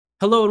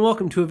Hello and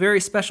welcome to a very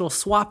special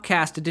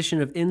Swapcast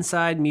edition of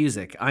Inside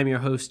Music. I'm your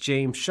host,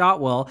 James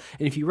Shotwell,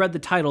 and if you read the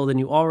title, then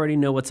you already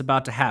know what's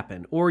about to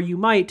happen. Or you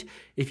might,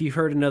 if you've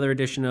heard another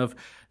edition of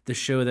the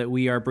show that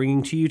we are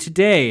bringing to you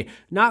today.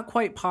 Not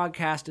Quite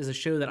Podcast is a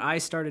show that I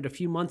started a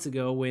few months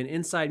ago when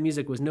Inside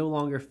Music was no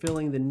longer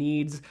filling the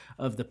needs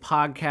of the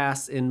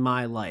podcasts in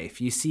my life.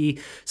 You see,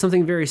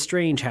 something very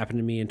strange happened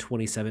to me in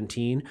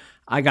 2017.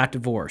 I got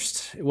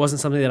divorced. It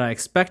wasn't something that I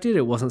expected.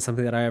 It wasn't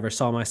something that I ever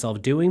saw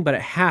myself doing, but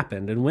it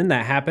happened. And when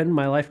that happened,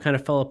 my life kind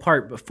of fell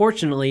apart. But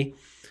fortunately,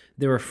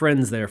 there were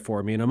friends there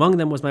for me. And among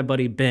them was my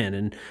buddy Ben.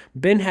 And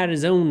Ben had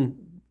his own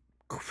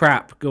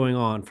crap going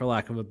on, for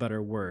lack of a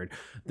better word.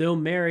 Though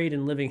married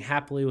and living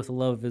happily with the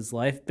love of his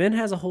life, Ben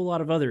has a whole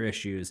lot of other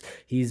issues.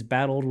 He's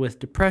battled with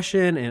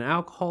depression and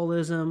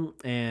alcoholism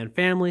and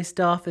family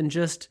stuff, and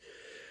just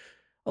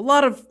a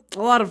lot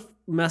of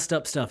messed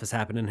up stuff has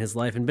happened in his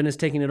life, and Ben is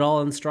taking it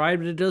all in stride,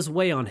 but it does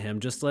weigh on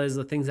him, just as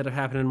the things that have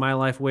happened in my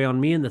life weigh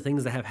on me, and the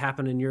things that have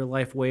happened in your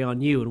life weigh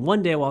on you. And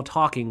one day while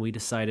talking, we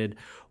decided,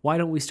 why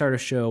don't we start a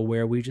show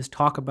where we just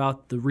talk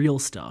about the real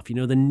stuff, the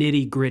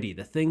nitty gritty,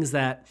 the things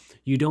that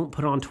you don't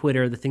put on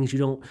Twitter, the things you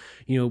don't,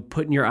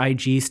 put in your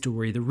IG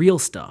story, the real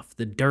stuff,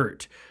 the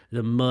dirt,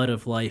 the mud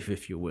of life,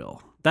 if you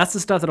will. That's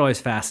the stuff that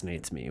always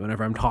fascinates me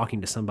whenever I'm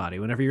talking to somebody.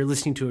 Whenever you're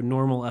listening to a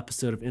normal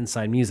episode of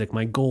Inside Music,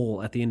 my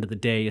goal at the end of the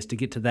day is to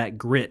get to that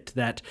grit,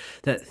 that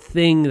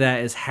thing that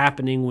is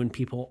happening when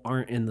people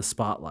aren't in the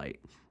spotlight.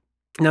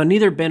 Now,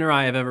 neither Ben or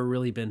I have ever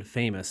really been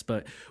famous,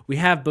 but we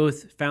have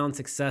both found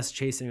success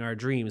chasing our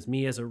dreams,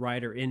 me as a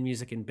writer in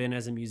music and Ben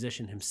as a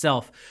musician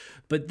himself.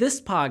 But this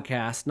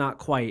podcast, Not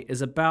Quite,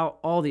 is about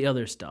all the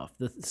other stuff.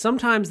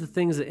 Sometimes the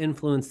things that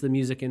influence the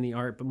music and the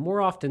art, but more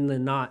often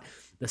than not,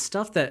 the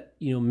stuff that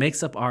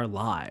makes up our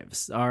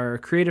lives. Our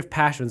creative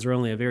passions are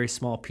only a very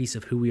small piece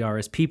of who we are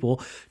as people,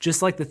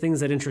 just like the things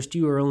that interest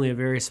you are only a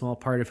very small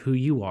part of who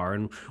you are.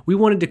 And we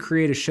wanted to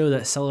create a show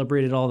that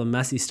celebrated all the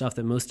messy stuff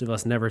that most of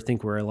us never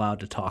think we're allowed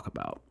to talk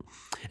about.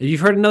 If you've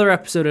heard another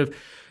episode of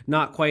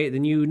Not Quite,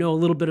 then you know a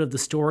little bit of the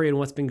story and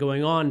what's been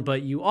going on,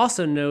 but you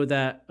also know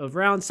that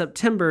around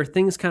September,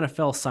 things kind of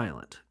fell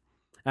silent.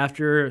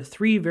 After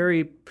 3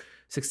 very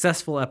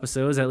successful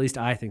episodes, at least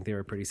I think they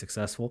were pretty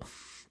successful,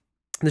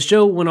 the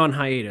show went on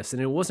hiatus,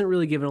 and it wasn't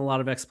really given a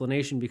lot of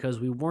explanation because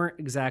we weren't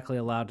exactly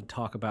allowed to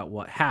talk about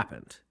what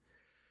happened.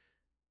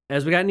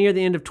 As we got near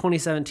the end of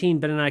 2017,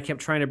 Ben and I kept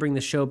trying to bring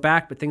the show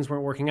back, but things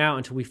weren't working out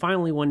until we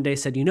finally one day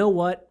said, you know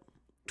what?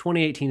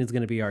 2018 is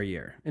going to be our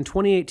year. In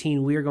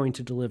 2018, we are going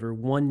to deliver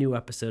 1 new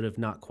episode of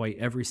Not Quite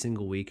every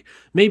single week.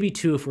 Maybe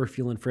 2 if we're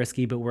feeling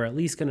frisky, but we're at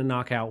least going to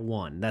knock out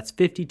 1. That's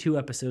 52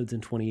 episodes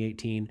in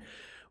 2018.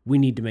 We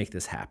need to make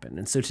this happen.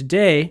 And so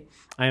today,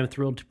 I am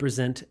thrilled to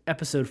present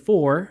episode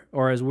 4,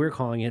 or as we're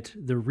calling it,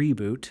 the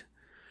reboot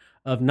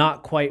of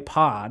Not Quite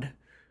Pod,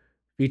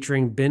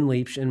 featuring Ben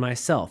Leach and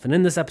myself. And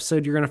in this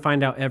episode, you're going to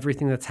find out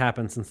everything that's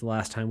happened since the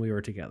last time we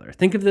were together.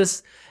 Think of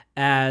this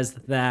as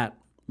that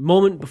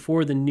moment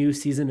before the new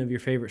season of your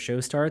favorite show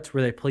starts,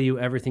 where they play you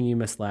everything you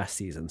missed last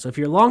season. So if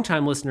you're a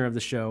longtime listener of the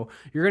show,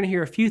 you're going to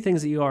hear a few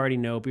things that you already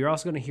know, but you're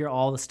also going to hear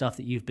all the stuff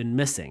that you've been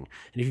missing.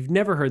 And if you've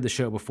never heard the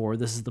show before,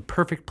 this is the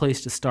perfect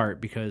place to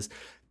start, because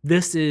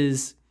this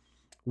is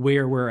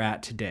where we're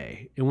at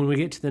today. And when we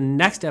get to the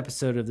next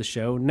episode of the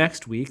show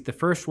next week, the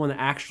first one that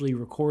actually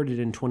recorded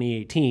in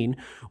 2018,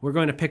 we're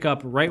going to pick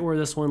up right where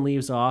this one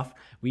leaves off.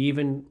 We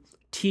even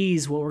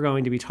tease what we're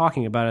going to be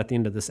talking about at the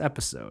end of this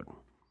episode.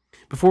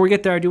 Before we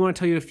get there, I do want to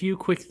tell you a few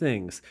quick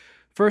things.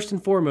 First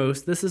and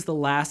foremost, this is the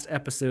last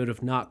episode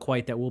of Not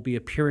Quite that will be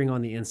appearing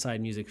on the Inside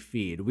Music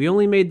feed. We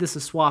only made this a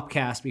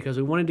swapcast because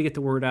we wanted to get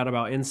the word out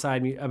about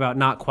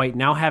Not Quite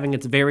now having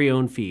its very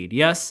own feed.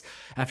 Yes,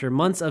 after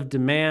months of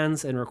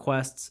demands and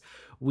requests,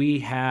 we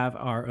have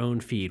our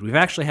own feed. We've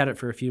actually had it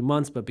for a few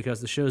months, but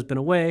because the show's been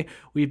away,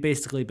 we've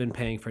basically been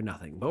paying for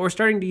nothing. But we're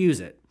starting to use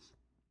it.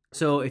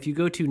 So if you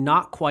go to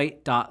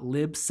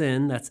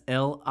notquite.libsyn, that's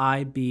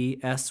libsyn.com,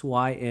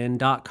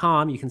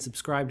 you can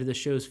subscribe to the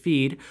show's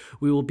feed.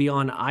 We will be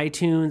on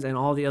iTunes and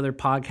all the other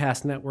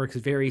podcast networks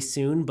very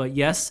soon. But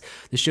yes,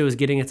 the show is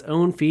getting its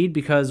own feed,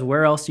 because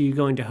where else are you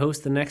going to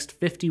host the next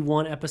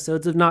 51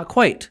 episodes of Not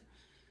Quite?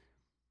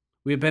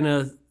 We've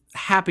been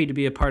happy to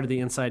be a part of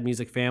the Inside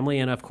Music family,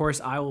 and of course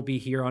I will be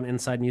here on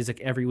Inside Music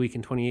every week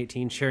in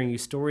 2018 sharing you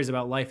stories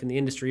about life in the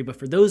industry. But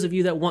for those of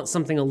you that want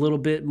something a little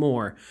bit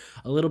more,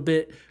 a little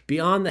bit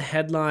beyond the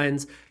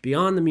headlines,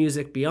 beyond the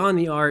music, beyond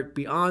the art,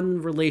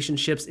 beyond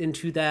relationships,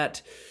 into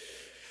that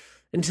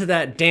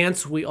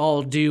dance we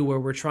all do where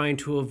we're trying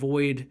to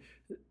avoid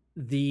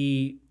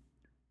the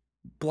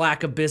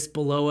black abyss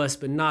below us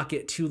but not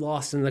get too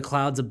lost in the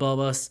clouds above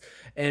us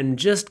and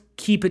just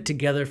keep it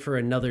together for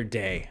another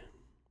day.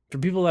 For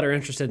people that are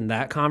interested in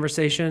that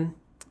conversation,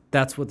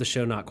 that's what the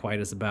show Not Quite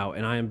is about,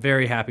 and I am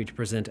very happy to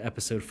present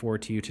episode 4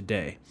 to you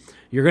today.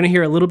 You're going to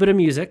hear a little bit of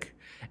music,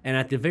 and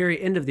at the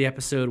very end of the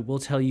episode, we'll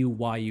tell you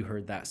why you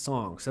heard that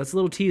song. So that's a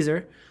little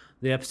teaser.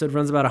 The episode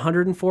runs about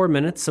 104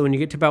 minutes, so when you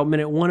get to about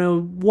minute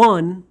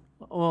 101,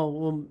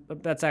 well,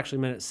 that's actually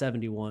minute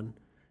 71,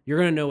 you're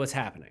going to know what's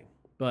happening.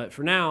 But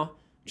for now,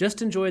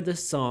 just enjoy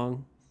this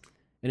song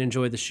and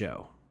enjoy the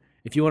show.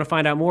 If you want to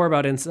find out more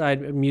about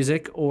Inside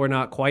Music or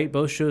Not Quite,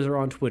 both shows are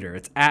on Twitter.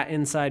 It's at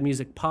Inside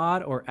Music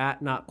Pod or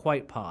at Not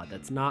Quite Pod.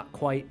 That's Not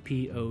Quite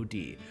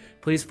Pod.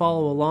 Please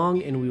follow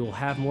along, and we will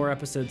have more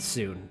episodes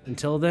soon.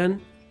 Until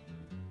then,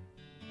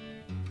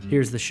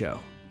 here's the show.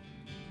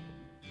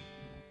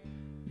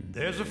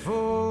 There's a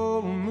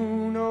full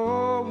moon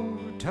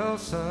over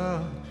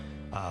Tulsa.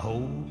 I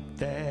hope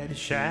that it's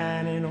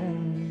shining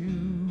on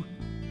you.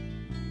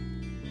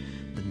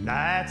 The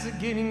nights are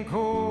getting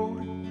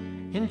cold.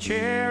 In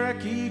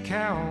Cherokee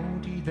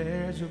County,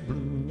 there's a blue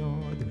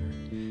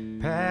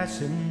northerner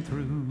passing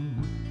through.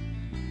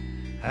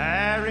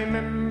 I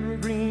remember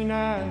green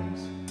eyes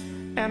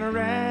and a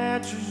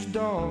rancher's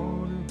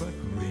daughter, but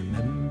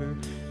remember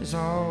is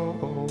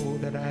all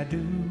that I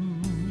do.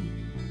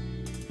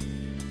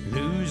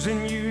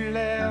 Losing you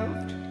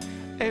left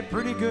a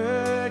pretty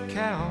good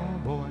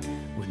cowboy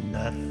with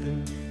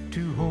nothing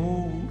to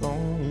hold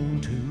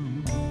on to.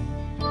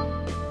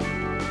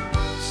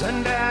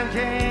 Sundown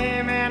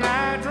came and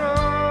I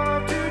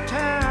drove to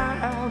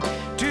town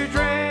to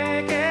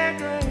drink a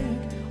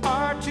drink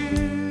or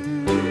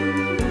two.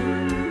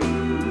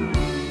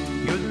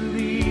 You're the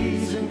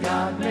reason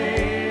God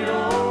made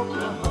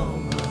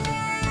Oklahoma.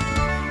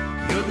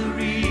 You're the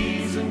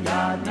reason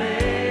God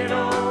made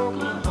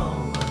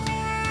Oklahoma.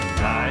 And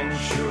I'm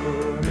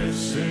sure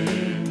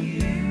missing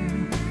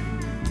you.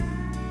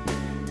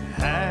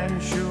 I'm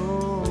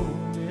sure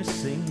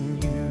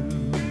missing you.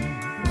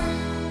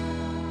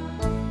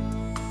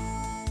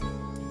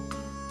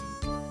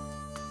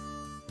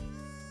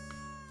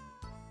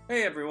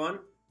 Hey everyone,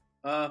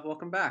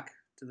 welcome back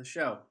to the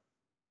show.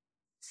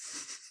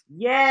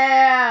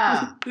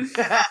 Yeah!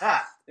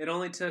 It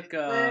only took,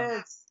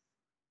 Yes.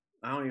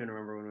 I don't even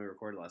remember when we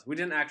recorded last. We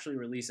didn't actually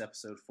release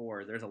episode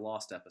 4. There's a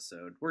lost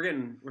episode.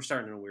 We're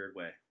starting in a weird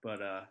way.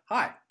 But,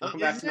 hi, welcome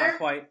back to Not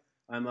Quite.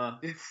 I'm,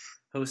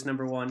 host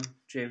number 1,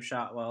 James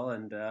Shotwell,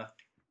 and,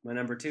 my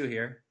number 2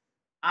 here.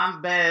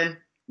 I'm Ben.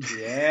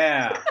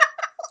 Yeah.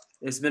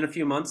 It's been a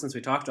few months since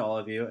we talked to all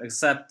of you,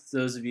 except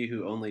those of you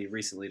who only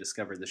recently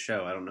discovered the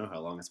show. I don't know how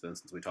long it's been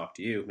since we talked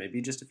to you.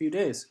 Maybe just a few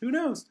days. Who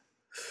knows?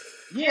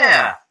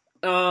 Yeah.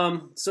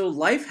 So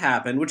life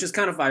happened, which is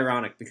kind of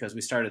ironic because we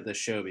started this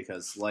show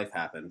because life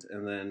happened,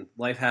 and then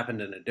life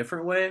happened in a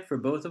different way for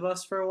both of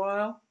us for a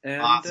while.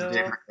 And, Lots of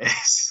different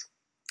ways.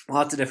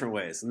 Lots of different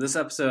ways. And this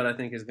episode, I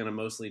think, is going to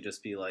mostly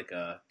just be like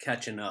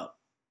catching up.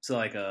 So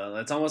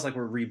it's almost like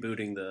we're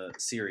rebooting the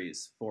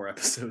series 4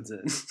 episodes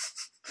in.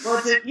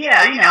 Well, it's a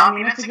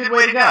good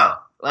way to go.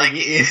 Like,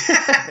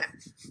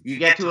 you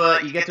get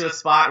to a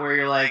spot where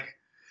you're like,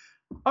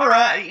 all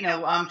right,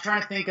 I'm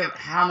trying to think of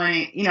how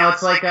many,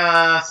 it's like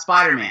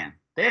Spider-Man.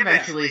 They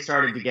eventually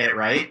started to get it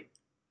right.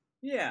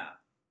 Yeah.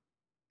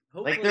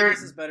 Hopefully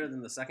this is better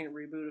than the second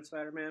reboot of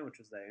Spider-Man, which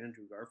was the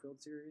Andrew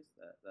Garfield series.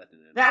 That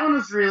didn't end. That one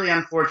was really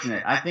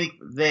unfortunate. I think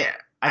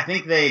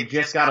they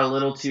just got a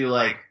little too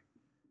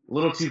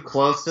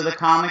close to the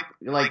comic,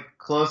 like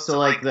close to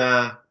like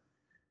the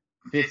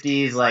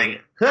 50s, like,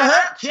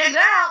 check it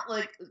out,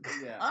 like,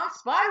 yeah. I'm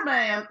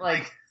Spider-Man,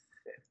 like.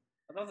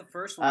 I thought the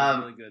first one was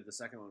really good. The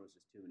second one was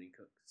just too many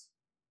cooks.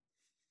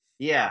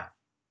 Yeah,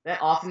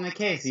 that's often the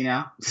case,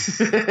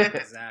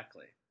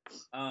 Exactly.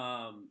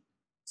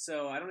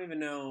 So I don't even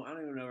know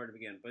where to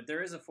begin. But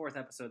there is a 4th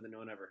episode that no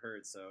one ever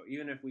heard. So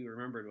even if we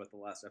remembered what the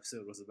last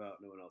episode was about,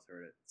 no one else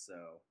heard it. So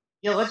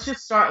yeah, let's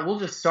just start. We'll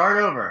just start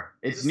over.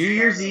 It's New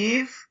Year's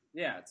Eve.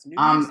 Yeah, it's New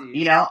Year's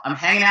Eve. I'm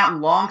hanging out in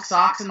long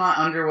socks and my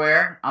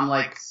underwear. I'm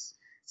like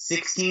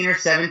 16 or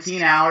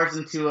 17 hours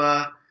into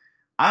a,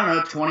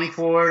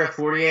 24 to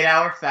 48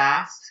 hour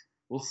fast.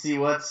 We'll see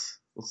what's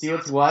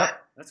what.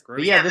 That's great.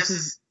 But yeah,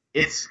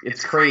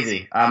 it's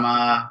crazy.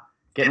 I'm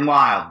getting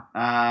wild.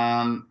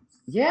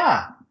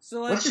 Yeah.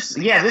 So this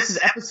is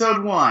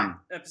episode 1.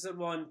 Episode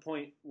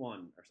 1.1 or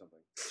something.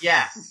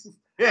 Yeah.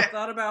 I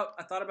thought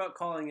about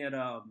calling it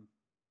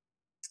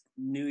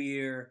New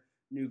Year,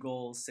 New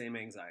Goals, Same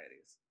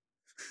Anxieties.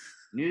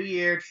 New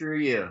Year, true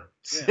you.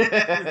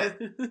 Yeah.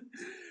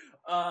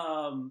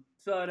 I'll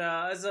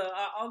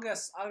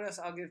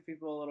give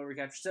people a little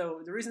recap.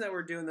 So the reason that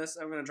we're doing this,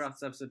 I'm going to drop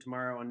this episode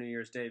tomorrow on New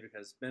Year's Day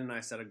because Ben and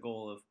I set a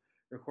goal of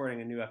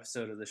recording a new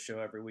episode of this show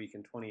every week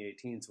in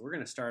 2018. So we're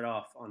going to start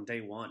off on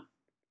day 1.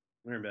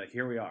 We're going to be like,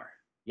 here we are.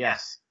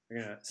 Yes.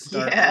 We're going to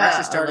start. Yeah, we're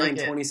actually starting in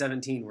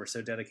 2017. We're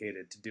so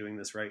dedicated to doing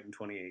this right in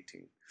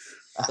 2018.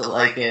 I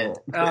like it.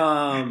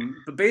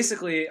 But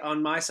basically,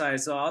 on my side,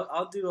 so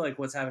I'll do like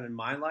what's happened in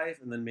my life,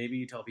 and then maybe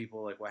you tell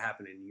people like what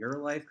happened in your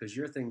life because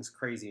your thing's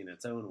crazy in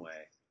its own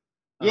way.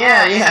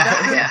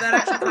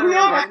 That actually we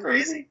all are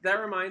crazy.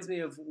 That reminds me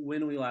of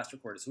when we last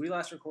recorded. So we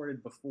last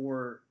recorded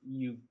before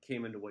you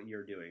came into what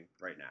you're doing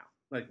right now,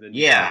 like the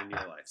new thing in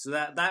your life. So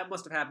that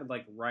must have happened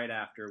like right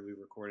after we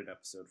recorded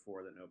episode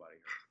 4 that nobody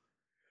heard.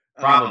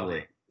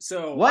 Probably.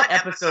 So what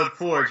episode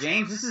 4,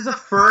 James? This is the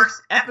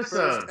first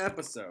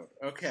episode.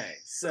 Okay.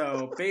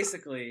 So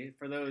basically,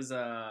 for those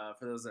at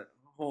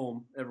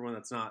home, everyone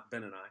that's not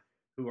Ben and I,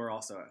 who are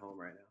also at home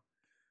right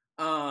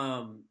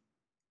now,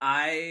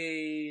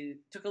 I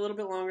took a little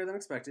bit longer than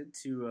expected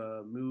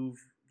to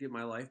get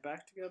my life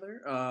back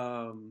together.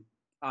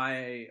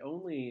 I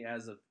only,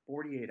 as of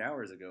 48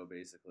 hours ago,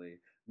 basically,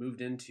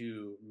 moved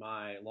into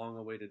my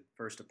long-awaited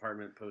first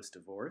apartment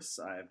post-divorce.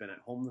 I've been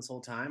at home this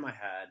whole time. I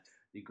had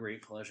the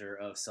great pleasure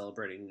of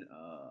celebrating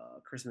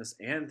Christmas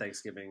and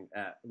Thanksgiving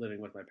at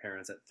living with my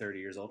parents at 30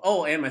 years old.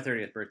 Oh, and my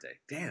 30th birthday.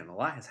 Damn, a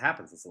lot has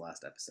happened since the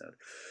last episode.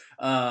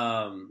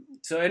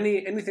 So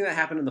anything that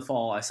happened in the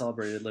fall, I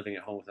celebrated living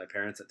at home with my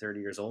parents at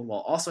 30 years old, while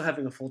also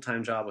having a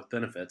full-time job with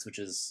benefits, which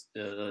is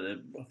it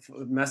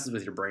messes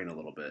with your brain a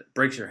little bit,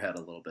 breaks your head a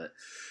little bit.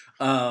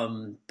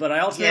 But I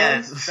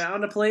also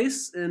found a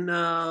place in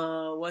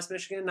West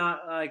Michigan,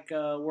 not like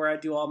where I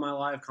do all my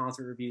live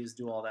concert reviews,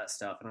 do all that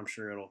stuff, and I'm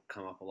sure it'll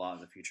come up a lot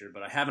in the future.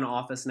 But I have an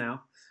office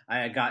now.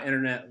 I got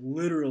internet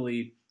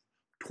literally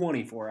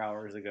 24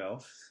 hours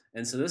ago,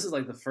 and so this is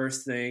like the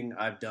first thing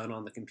I've done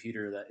on the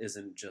computer that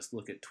isn't just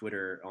look at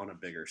Twitter on a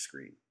bigger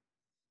screen.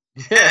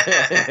 And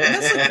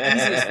that's like the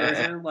easiest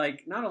version.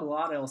 Like, not a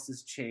lot else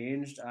has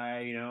changed.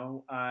 I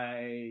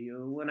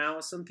went out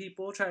with some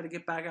people, tried to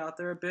get back out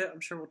there a bit. I'm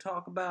sure we'll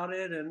talk about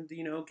it. And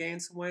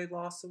gained some weight,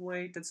 lost some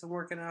weight, did some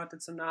working out,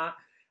 did some not.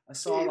 I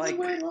saw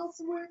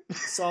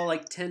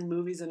like 10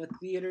 movies in the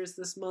theaters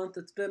this month.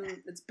 It's been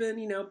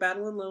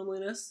battling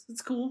loneliness.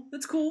 It's cool.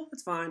 It's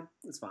fine.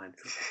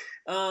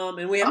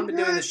 And we haven't been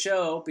doing the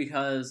show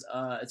because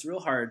it's real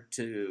hard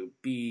to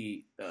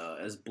be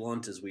as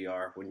blunt as we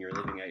are when you're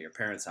living at your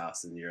parents'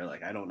 house and you're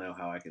like, I don't know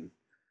how I can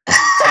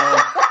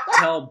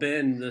tell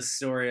Ben this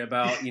story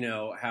about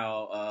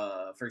how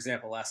for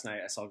example, last night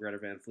I saw Greta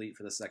Van Fleet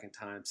for the second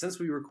time since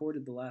we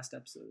recorded the last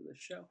episode of this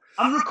show.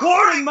 I'm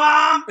recording,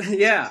 Mom!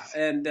 Yeah,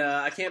 and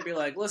I can't be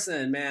like,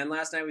 listen, man,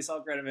 last night we saw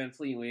Greta Van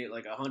Fleet and we ate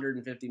like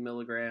 150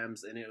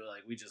 milligrams and it was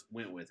like we just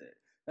went with it.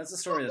 That's a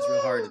story that's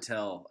real hard to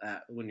tell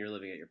when you're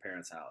living at your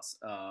parents' house.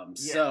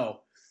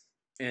 So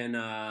in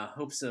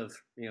hopes of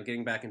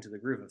getting back into the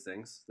groove of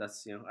things,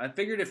 that's I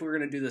figured if we were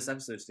going to do this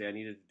episode today, I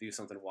needed to do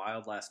something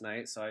wild last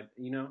night. So I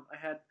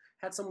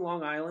had some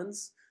Long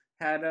Islands,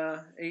 had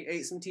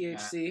ate some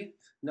THC,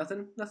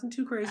 nothing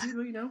too crazy,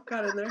 but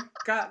got in there,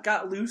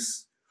 got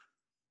loose.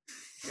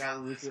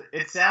 Got loose.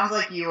 It sounds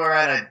like you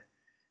were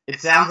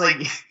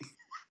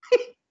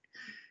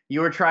you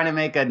were trying to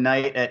make a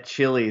night at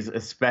Chili's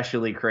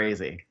especially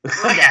crazy.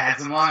 Like, I had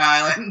some Long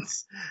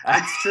Islands.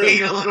 It's true. I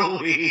ate a little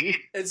weed.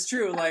 It's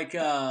true. Like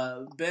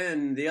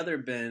Ben, the other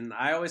Ben,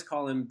 I always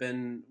call him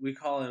Ben. We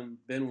call him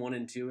Ben 1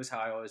 and 2 is how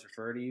I always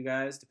refer to you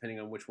guys, depending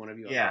on which one of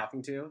you I'm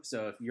talking to.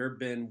 So if you're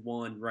Ben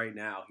 1 right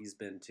now, he's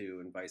Ben 2,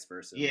 and vice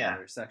versa in the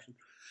other section.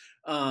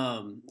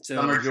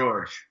 Summer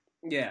George.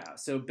 Yeah.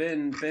 So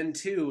Ben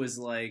 2 is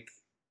like,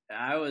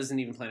 I wasn't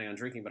even planning on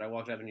drinking, but I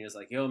walked up and he was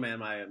like, yo, man,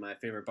 my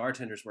favorite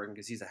bartender's working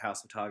because he's a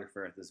house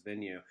photographer at this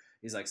venue.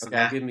 He's like, so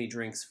they'll give me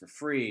drinks for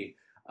free.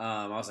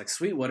 I was like,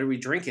 sweet, what are we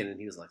drinking? And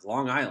he was like,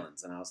 Long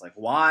Island's. And I was like,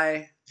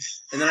 why?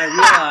 And then I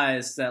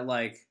realized that,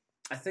 like,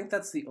 I think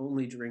that's the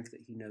only drink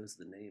that he knows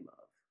the name of.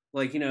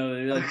 Like,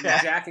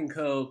 Jack and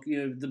Coke,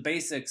 the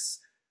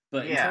basics.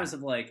 But in terms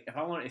of, like,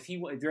 if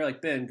you're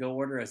like, Ben, go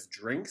order us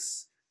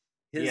drinks.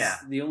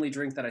 The only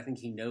drink that I think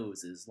he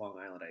knows is Long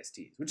Island iced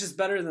teas, which is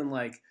better than,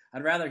 like,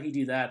 I'd rather he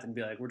do that than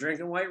be like, we're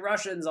drinking White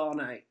Russians all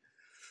night.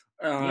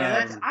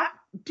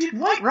 Dude,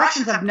 White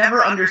Russians I've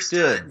never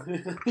understood.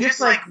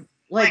 Just like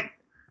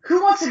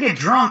who wants to get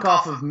drunk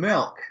off of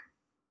milk?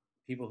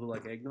 People who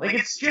like eggnog. Like,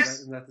 it's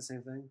just isn't that the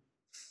same thing?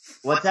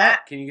 What's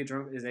that? Can you get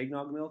drunk? Is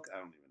eggnog milk? I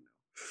don't even know.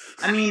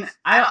 I mean,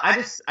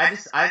 I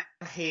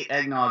hate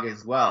eggnog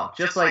as well.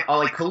 Just like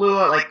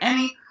Kahlua, like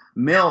any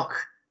milk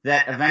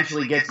that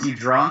eventually gets you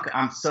drunk,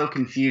 I'm so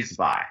confused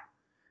by.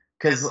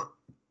 Because,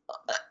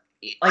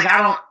 like,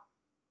 I don't,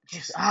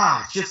 just,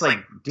 it's just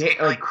like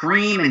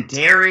cream and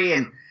dairy,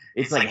 and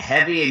it's like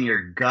heavy in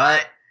your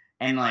gut,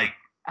 and like,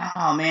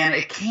 oh man,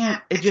 it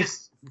can't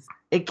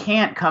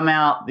come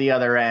out the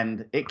other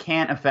end. It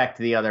can't affect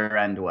the other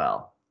end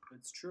well.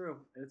 It's true.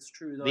 Though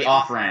the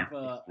off ramp.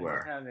 I did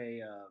have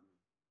a,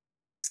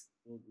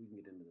 we can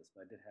get into this,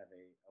 but I did have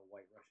a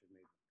White Russian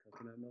made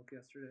coconut milk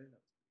yesterday.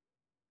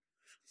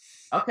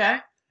 Okay.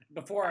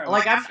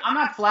 I'm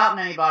not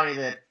flouting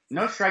anybody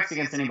no strikes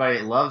against anybody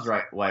that loves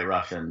White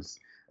Russians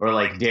or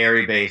like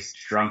dairy-based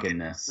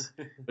drunkenness,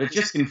 but it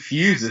just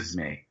confuses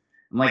me.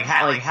 I'm like,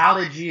 how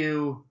did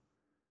you?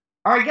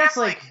 Or I guess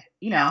I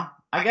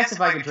guess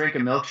if I could drink a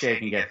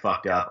milkshake and get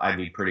fucked up, I'd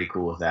be pretty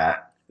cool with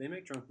that. They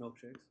make drunk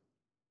milkshakes.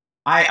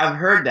 I've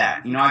heard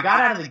that. I got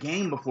out of the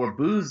game before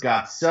booze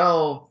got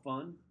so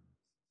fun.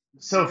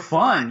 So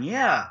fun,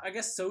 yeah. I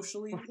guess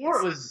socially.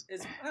 Before it's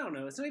I don't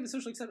know. It's not even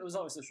socially acceptable. It was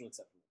always socially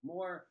acceptable.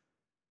 More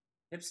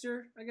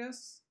hipster, I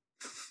guess.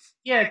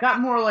 Yeah, it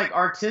got more like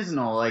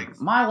artisanal. Like,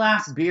 my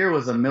last beer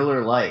was a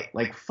Miller Lite.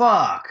 Like,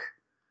 fuck.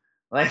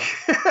 Like,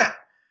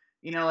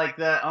 like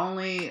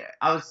I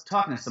was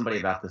talking to somebody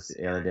about this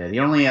the other day.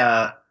 The only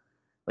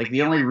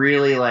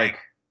really like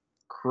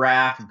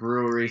craft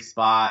brewery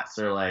spots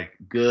or like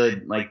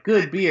good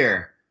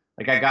beer.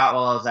 Like I got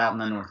while I was out in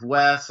the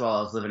Northwest, while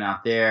I was living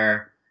out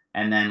there.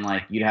 and then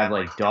like you'd have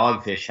like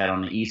Dogfish Head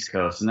on the East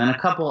Coast, and then a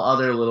couple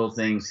other little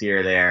things here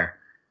or there.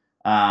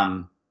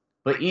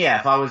 But yeah,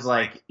 if I was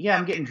like, yeah,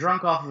 I'm getting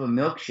drunk off of a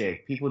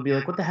milkshake, people would be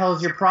like, what the hell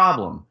is your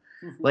problem?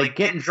 Like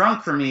getting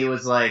drunk for me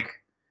was like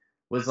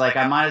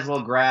I might as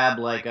well grab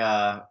like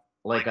a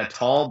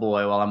tall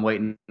boy while I'm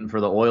waiting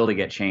for the oil to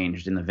get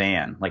changed in the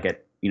van, like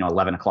at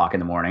 11 o'clock in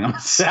the morning on a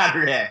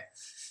Saturday.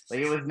 Like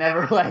it was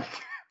never like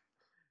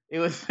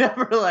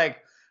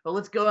oh,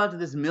 let's go out to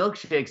this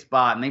milkshake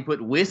spot and they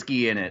put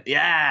whiskey in it.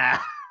 Yeah.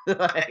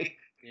 Like,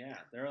 yeah,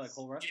 there are like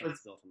whole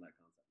restaurants built on that concept.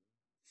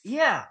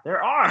 Yeah,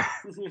 there are.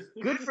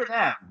 Good for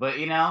them. But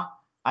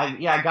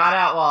I got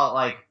out while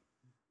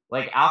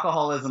like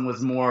alcoholism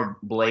was more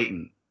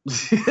blatant.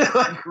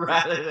 Like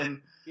rather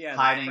than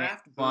hiding it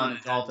fun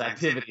adult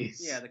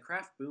activities. Yeah, the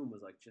craft boom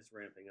was like just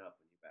ramping up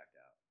when you backed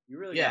out. You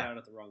really got out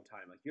at the wrong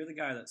time. Like you're the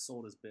guy that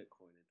sold his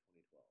Bitcoin in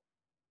 2012.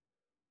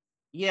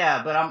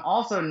 Yeah, but I'm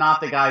also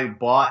not the guy who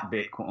bought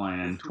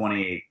Bitcoin in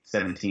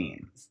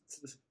 2017.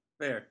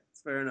 Fair.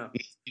 It's fair enough.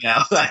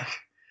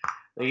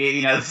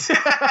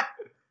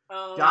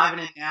 Diving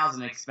in now is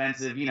an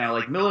expensive,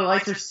 like Miller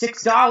Lights are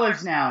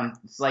 $6 now, and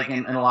it's like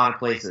in a lot of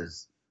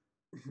places.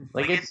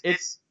 Like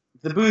it's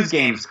the booze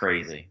game's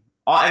crazy.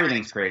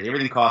 Everything's crazy.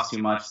 Everything costs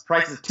too much. The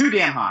price is too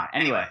damn high.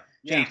 Anyway,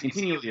 James,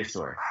 continue with your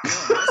story. No,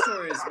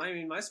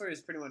 my story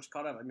is pretty much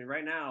caught up. I mean,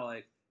 right now,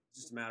 like, it's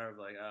just a matter of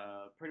like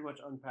pretty much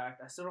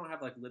unpacked. I still don't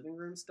have like living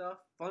room stuff.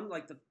 Fun,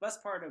 like the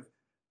best part of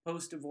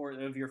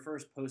your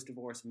first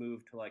post-divorce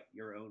move to like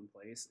your own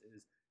place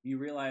is you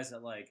realize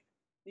that like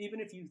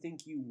even if you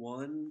think you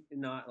won,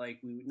 not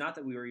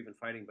that we were even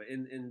fighting, but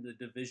in the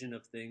division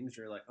of things,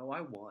 you're like, oh,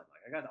 I won.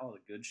 Like I got all the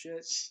good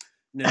shit.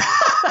 No,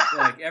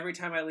 like every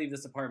time I leave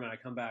this apartment, I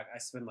come back, I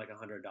spend like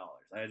 $100.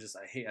 I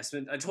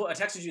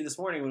texted you this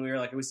morning when we were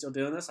like, are we still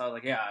doing this? I was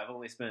like, yeah, I've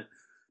only spent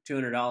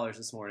 $200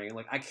 this morning, and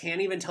like I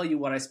can't even tell you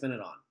what I spent it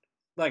on.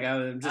 Like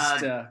I'm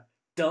just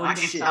dumb. I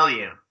can shit. tell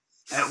you.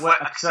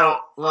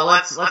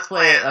 Let's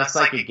play a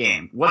psychic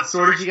game. What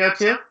store did you go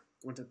to?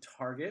 Went to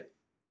Target.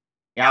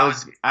 Yeah,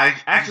 I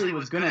actually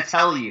was gonna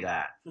tell you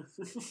that.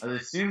 I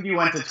assumed you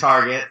went to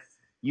Target.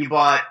 You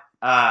bought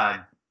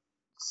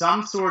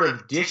some sort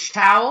of dish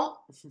towel.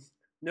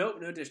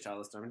 Nope, no dish towel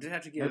this time. I did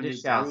have to get no a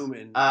dish new broom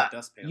and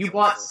dustpan. You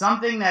bought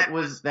something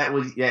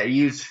that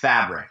used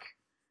fabric.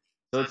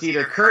 So it's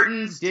either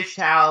curtains, dish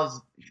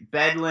towels,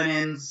 bed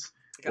linens,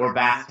 or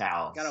bath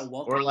towels. Got a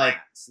welcome or like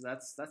mat. So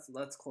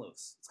that's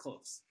close. It's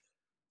close.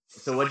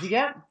 So what'd you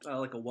get?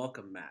 Like a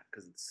welcome mat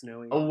because it's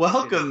snowing. A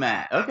welcome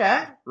mat.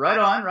 Okay, right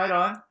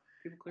on.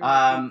 People clear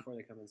their feet before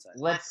they come inside.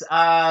 Let's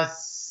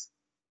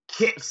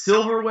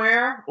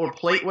silverware or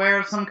plateware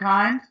of some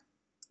kind.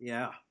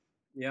 Yeah.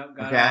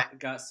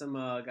 Got some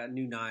got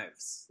new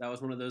knives. That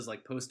was one of those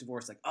like post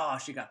divorce like, oh,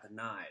 she got the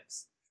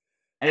knives.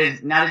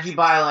 And now did you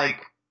buy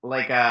like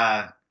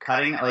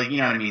cutting, like, you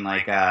know what I mean,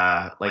 like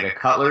a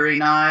cutlery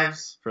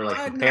knives for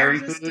like preparing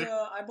food?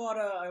 I bought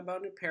a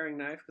new paring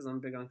knife because I'm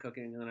big on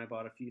cooking, and then I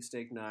bought a few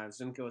steak knives.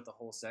 Didn't go with the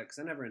whole set because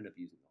I never end up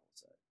using the whole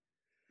set.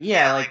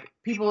 Yeah, like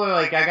people are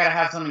like, I gotta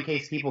have some in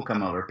case people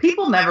come over.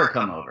 People never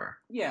come over.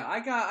 Yeah,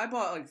 I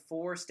bought like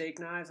 4 steak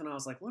knives, and I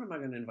was like, when am I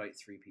going to invite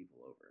 3 people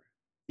over?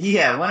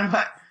 Yeah, when am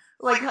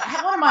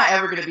I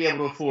ever going to be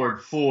able to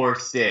afford 4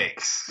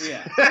 steaks?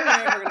 Yeah, when am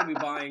I ever going to be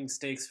buying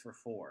steaks for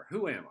 4?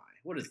 Who am I?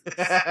 What is this?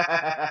 It's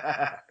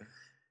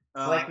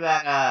like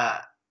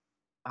that.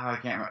 I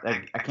can't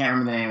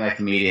remember the name of that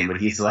comedian, but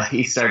he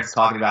starts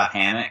talking about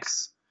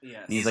hammocks.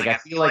 Yes. And he's like, I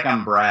feel like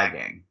I'm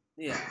bragging.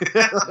 Yeah.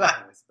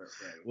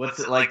 What's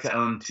it like to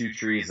own 2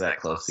 trees that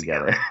close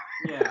together?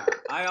 Yeah.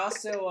 I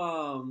also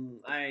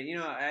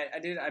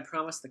I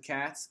promised the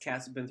cats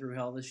have been through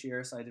hell this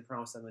year, so I did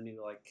promise them a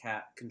new like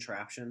cat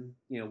contraption,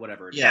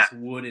 whatever it is,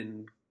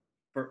 wooden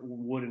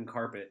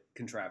carpet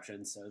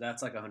contraption. So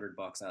that's like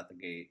 $100 out the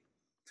gate.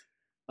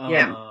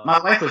 Yeah,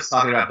 my wife was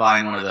talking about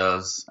buying one of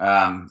those.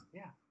 Yeah.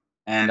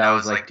 And I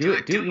was like, do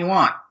what you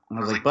want. And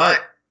I was like, but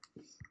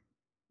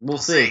we'll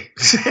see.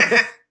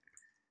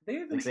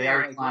 They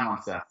already climb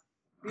on stuff.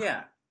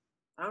 Yeah.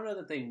 I don't know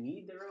that they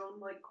need their own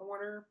like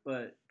corner,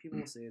 but people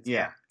will say it's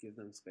give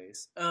them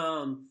space.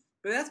 But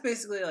that's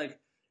basically like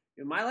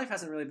my life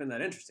hasn't really been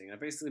that interesting.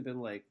 I've basically been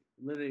like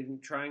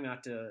trying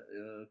not to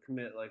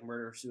commit like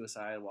murder or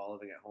suicide while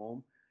living at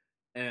home,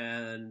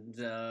 and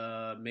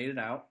made it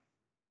out.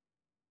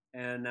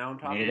 And now I'm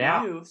talking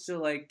to you.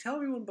 So like, tell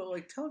everyone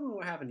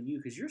what happened to you,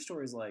 because your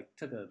story's like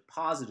took a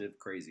positive,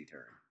 crazy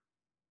turn.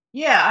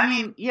 Yeah, I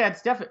mean, yeah,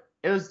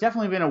 it was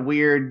definitely been a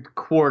weird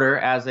quarter,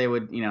 as they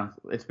would,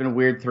 it's been a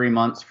weird 3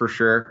 months for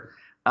sure,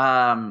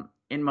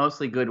 in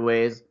mostly good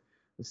ways.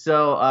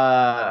 So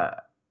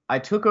I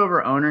took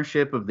over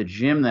ownership of the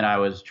gym that I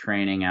was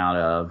training out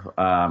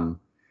of,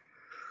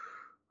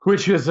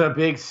 which was a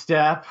big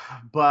step,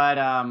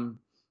 but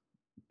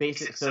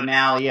basic. So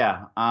now,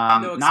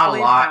 not a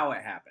lot. How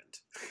it happened.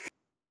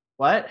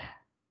 What?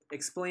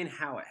 Explain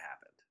how it happened.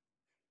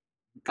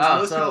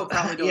 Because most people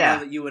probably don't know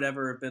that you would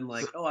ever have been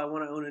like, oh, I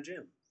want to own a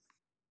gym.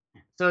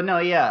 So no,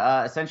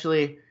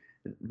 essentially,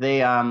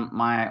 they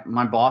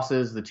my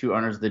bosses, the 2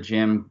 owners of the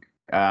gym,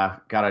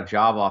 got a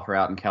job offer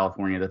out in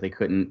California that they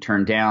couldn't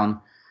turn down.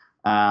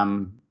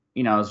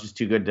 It was just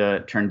too good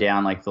to turn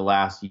down. Like the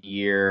last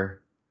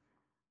year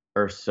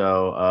or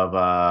so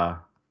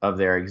of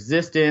their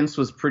existence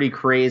was pretty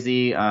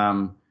crazy.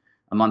 A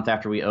month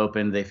after we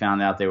opened, they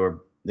found out they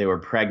were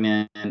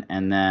pregnant,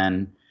 and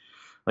then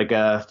like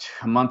a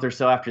month or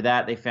so after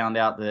that, they found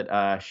out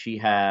that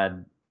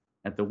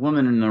the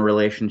woman in the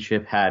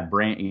relationship had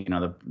brain,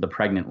 the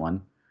pregnant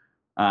one,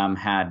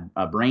 had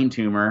a brain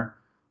tumor.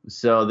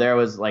 So there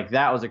was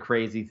that was a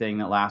crazy thing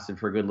that lasted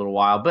for a good little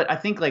while. But I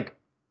think the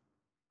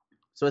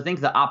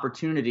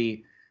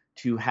opportunity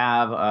to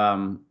have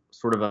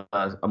sort of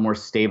a more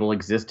stable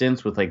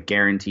existence with like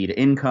guaranteed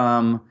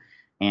income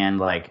and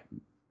like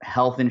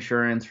health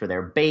insurance for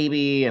their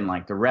baby and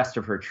like the rest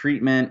of her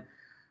treatment,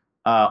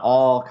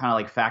 all kind of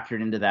like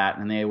factored into that.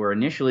 And they were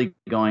initially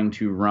going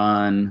to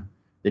run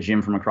the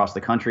gym from across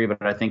the country,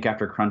 but I think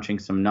after crunching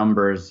some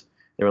numbers,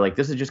 they were like,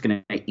 this is just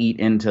going to eat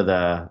into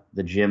the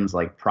gym's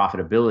like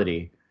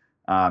profitability.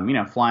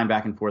 Flying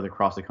back and forth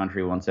across the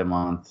country once a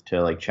month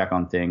to like check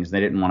on things.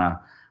 They didn't want to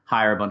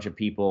hire a bunch of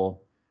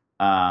people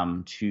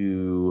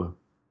to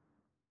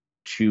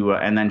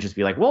and then just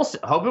be like, well,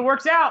 hope it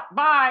works out.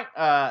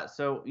 Bye.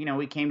 So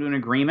we came to an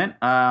agreement.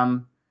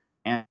 And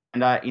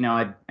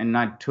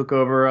I took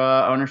over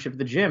ownership of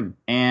the gym,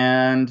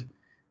 and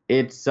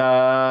it's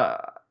I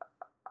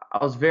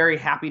was very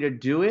happy to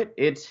do it.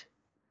 It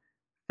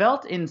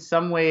felt in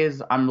some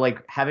ways I'm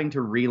like having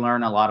to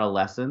relearn a lot of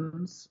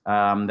lessons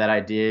that I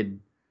did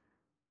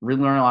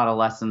relearn a lot of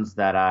lessons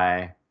that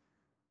I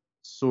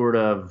sort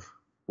of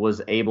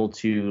was able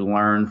to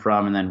learn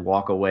from and then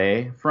walk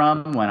away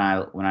from when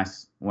I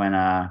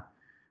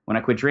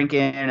quit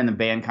drinking and the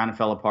band kind of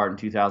fell apart in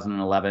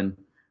 2011.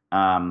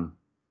 And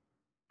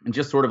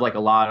just sort of like a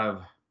lot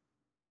of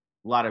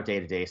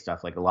day-to-day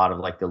stuff, like a lot of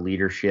like the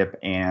leadership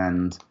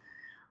and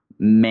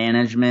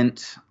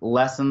management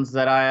lessons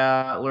that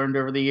I learned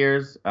over the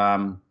years.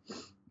 So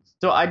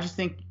I just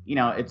think,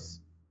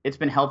 it's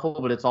been helpful,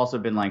 but it's also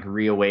been like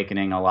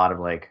reawakening a lot of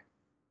like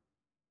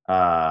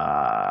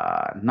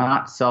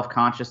not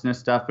self-consciousness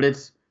stuff, but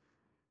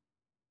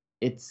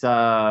it's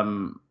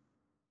causing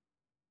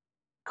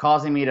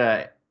me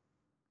to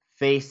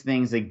face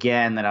things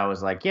again that I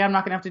was like, yeah, I'm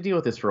not gonna have to deal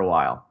with this for a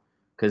while.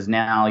 Because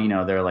now,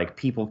 there are like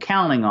people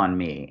counting on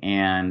me,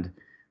 and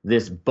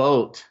this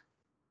boat,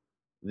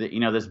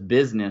 this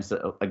business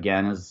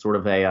again is sort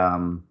of a,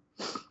 I'm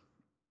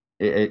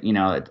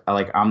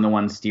the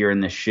one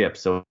steering the ship,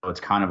 so it's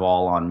kind of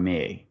all on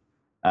me.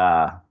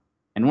 And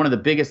one of the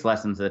biggest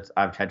lessons that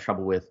I've had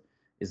trouble with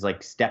is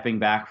like stepping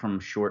back from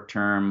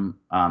short-term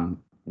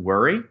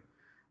worry,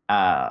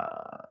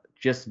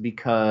 just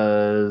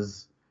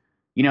because,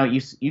 you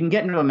can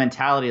get into a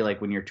mentality like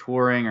when you're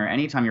touring or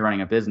anytime you're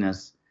running a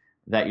business,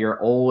 that you're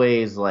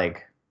always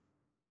what's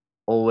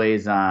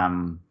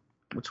the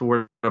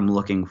word I'm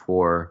looking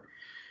for?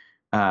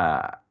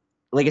 It's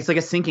like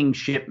a sinking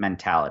ship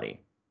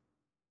mentality.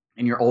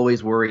 And you're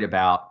always worried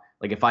about,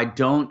 like, if I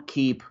don't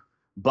keep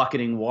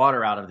bucketing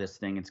water out of this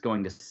thing, it's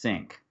going to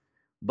sink.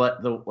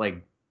 But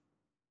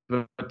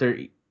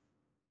there's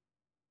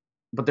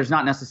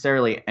not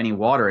necessarily any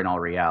water in all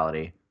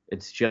reality.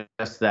 It's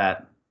just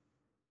that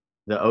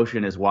the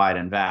ocean is wide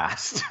and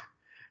vast.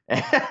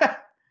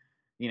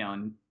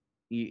 And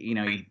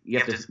you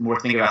have to more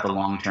think about the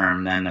long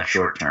term than the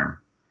short term.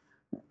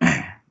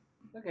 I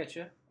get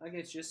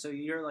you. So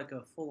you're like a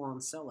full-on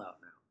sellout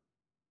now.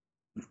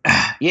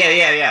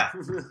 Yeah.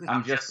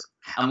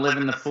 I'm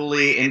living the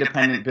fully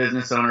independent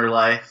business owner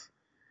life,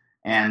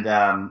 and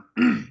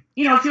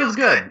it feels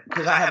good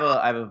because I have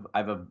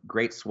a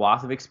great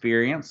swath of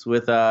experience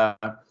with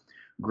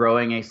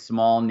growing a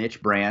small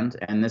niche brand,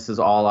 and this is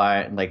all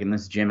I like, and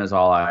this gym is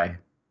all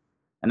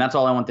and that's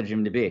all I want the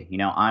gym to be.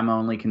 I'm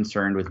only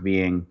concerned with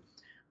being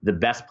the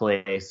best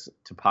place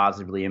to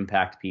positively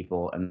impact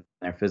people and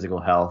their physical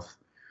health.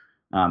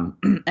 And,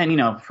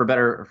 for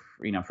better,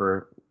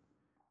 for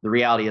the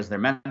reality is their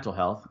mental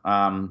health,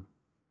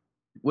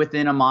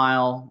 within a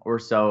mile or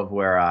so of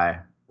where I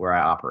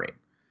operate.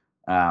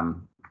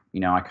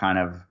 I kind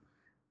of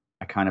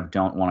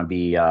don't want to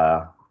be,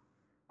 I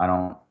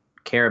don't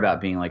care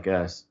about being like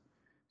a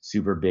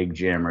super big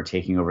gym or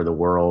taking over the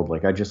world.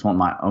 Like, I just want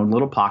my own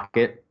little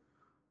pocket.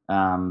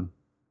 I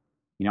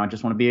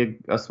just want to be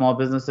a small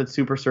business that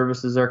super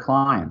services their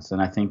clients,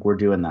 and I think we're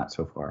doing that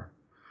so far.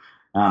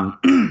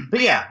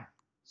 But yeah,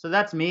 so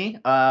that's me.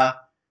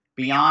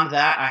 Beyond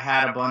that, I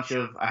had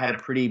a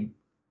pretty,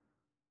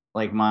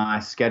 like, my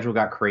schedule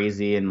got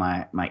crazy, and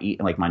my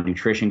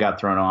nutrition got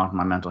thrown off,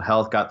 my mental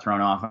health got thrown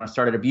off, and I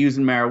started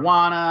abusing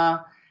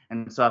marijuana,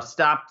 and so I've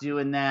stopped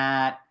doing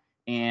that.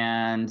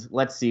 And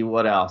let's see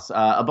what else.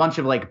 A bunch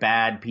of like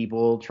bad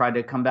people tried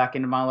to come back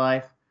into my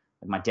life.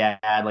 Like my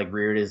dad like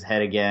reared his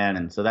head again,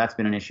 and so that's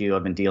been an issue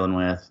I've been dealing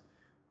with.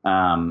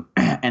 And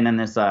then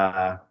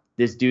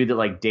this dude that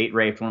like date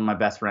raped one of my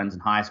best friends in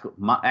high school.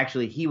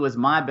 Actually, he was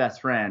my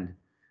best friend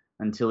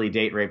until he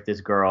date raped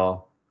this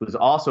girl who's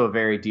also a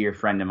very dear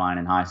friend of mine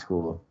in high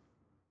school.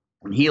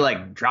 And he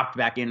like dropped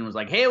back in and was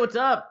like, "Hey, what's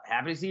up?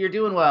 Happy to see you're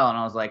doing well." And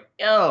I was like,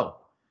 "Yo,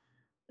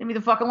 leave me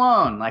the fuck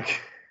alone."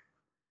 Like,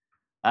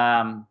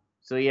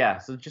 so yeah,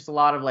 so just a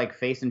lot of like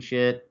facing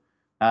shit.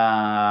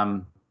 Yeah,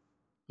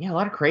 a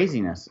lot of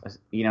craziness.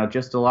 You know,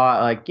 just a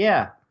lot. Like,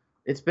 yeah,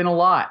 it's been a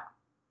lot.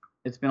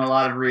 It's been a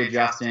lot of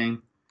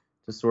readjusting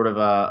to sort of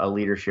a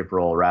leadership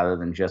role rather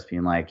than just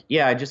being like,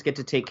 yeah, I just get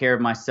to take care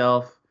of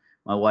myself,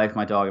 my wife,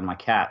 my dog, and my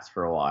cats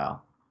for a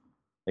while.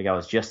 Like I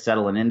was just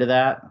settling into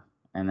that,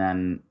 and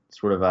then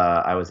sort of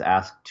I was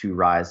asked to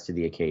rise to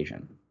the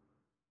occasion.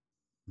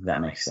 If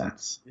that makes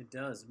sense. It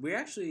does. We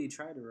actually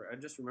tried to. I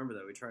just remember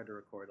that we tried to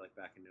record like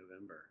back in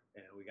November,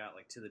 and we got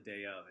like to the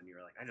day of, and you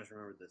were like, "I just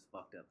remembered this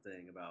fucked up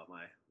thing about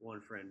my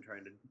one friend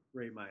trying to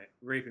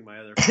raping my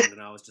other friend,"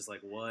 and I was just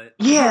like, "What?"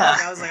 Yeah.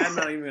 I was like, "I'm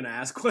not even gonna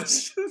ask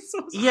questions."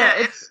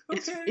 Yeah,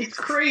 it's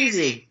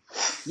crazy.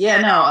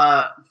 Yeah,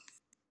 no.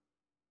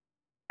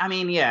 I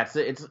mean, yeah,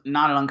 it's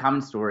not an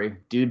uncommon story.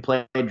 Dude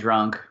played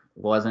drunk,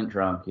 wasn't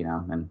drunk, you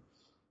know, and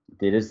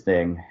did his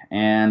thing,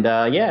 and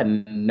yeah,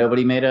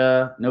 nobody made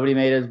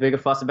as big a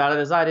fuss about it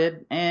as I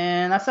did,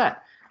 and that's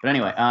that. But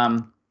anyway,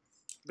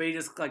 but you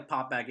just like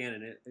popped back in,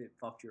 and it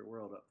fucked your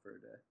world up for a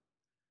day.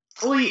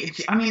 Well,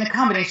 I mean, the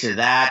combination of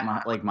that,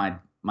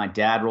 my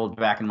dad rolled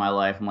back in my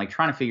life. I'm like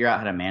trying to figure out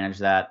how to manage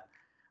that,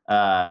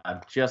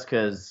 just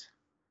because,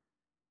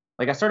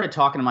 like, I started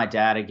talking to my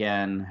dad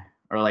again,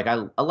 or like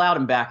I allowed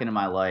him back into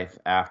my life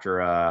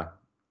after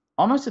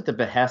almost at the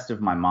behest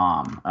of my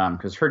mom,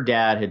 because her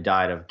dad had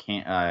died of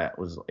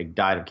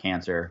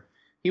cancer.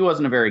 He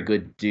wasn't a very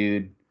good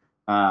dude,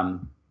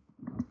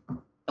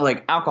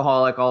 like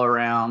alcoholic all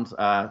around.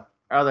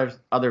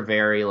 Other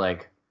very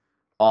like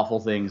awful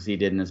things he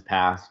did in his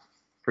past.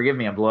 Forgive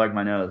me, I'm blowing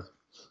my nose.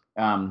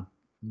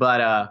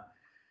 But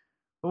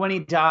when he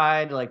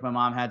died, like my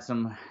mom had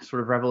some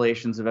sort of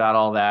revelations about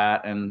all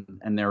that and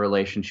their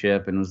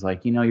relationship, and was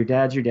like, you know, your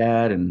dad's your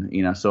dad, and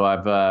you know, so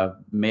I've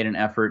made an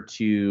effort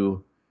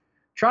to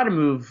try to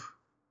move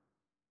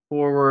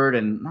forward,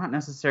 and not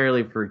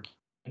necessarily for,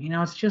 you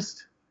know, it's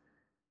just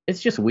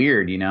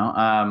weird, you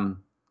know.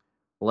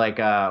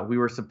 We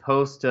were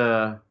supposed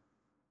to,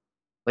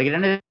 like, it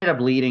ended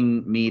up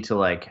leading me to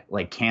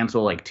like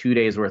cancel like 2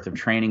 days worth of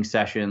training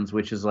sessions,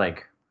 which is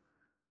like,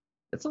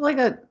 it's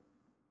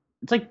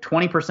like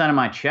 20% of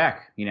my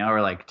check, you know,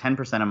 or like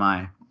 10% of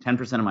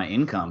my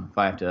income if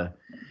I have to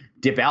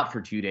dip out for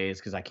 2 days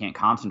because I can't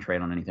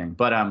concentrate on anything.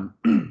 But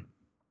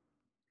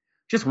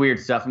just weird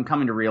stuff. I'm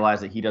coming to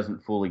realize that he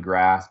doesn't fully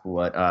grasp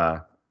what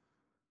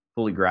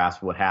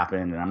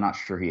happened, and I'm not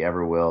sure he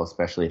ever will,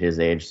 especially at his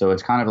age. So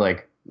it's kind of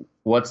like,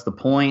 what's the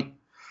point?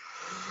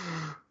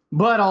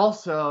 But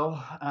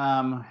also,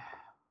 I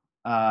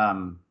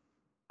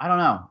don't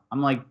know.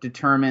 I'm like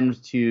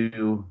determined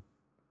to.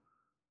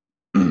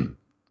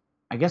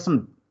 I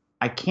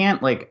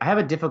can't, like, I have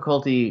a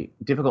difficult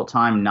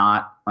time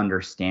not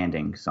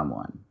understanding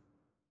someone,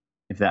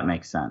 if that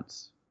makes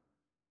sense.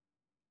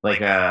 Like,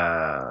 do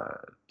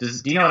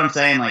you know what I'm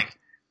saying? Like,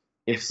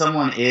 if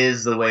someone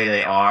is the way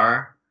they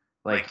are,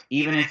 like,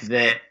 even if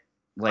that,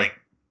 like,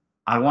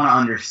 I want to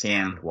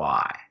understand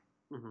why.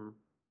 Mm-hmm.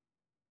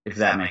 If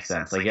that makes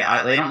sense. Like,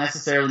 they don't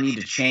necessarily need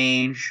to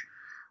change,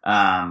 but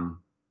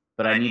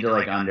I need to,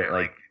 like,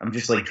 I'm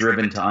just, like,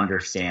 driven to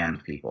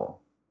understand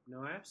people.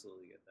 No, I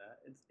absolutely get that.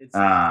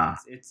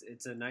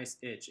 It's a nice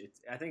itch.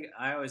 I think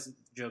I always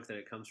joke that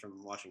it comes from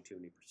watching too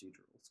many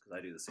procedurals, because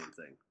I do the same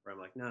thing, where I'm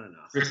like, no.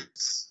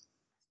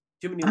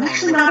 Too many I'm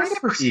actually not into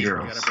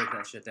procedurals. You gotta break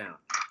that shit down.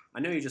 I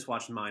know you just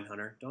watched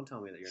Mindhunter. Don't tell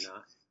me that you're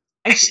not.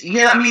 Actually,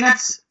 yeah, I mean,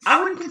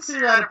 I wouldn't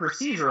consider that a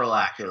procedural,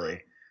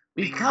 actually,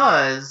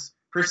 because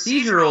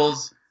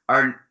procedurals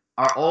are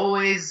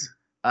always,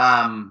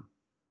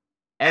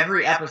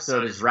 every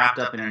episode is wrapped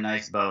up in a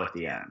nice bow at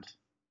the end.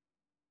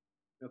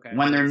 Okay.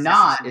 When they're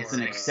not, it's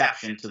an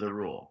exception to the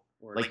rule.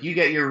 Like, you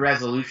get your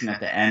resolution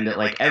at the end of,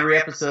 like, every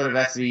episode of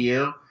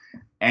SVU,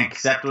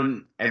 except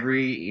when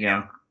every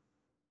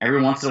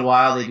once in a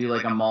while they do,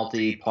 like, a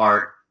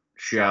multi-part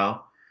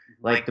show.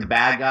 Like, the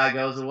bad guy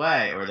goes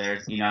away, or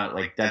there's, you know,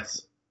 like,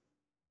 that's,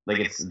 like,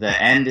 it's, the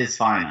end is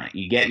finite.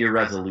 You get your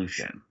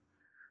resolution.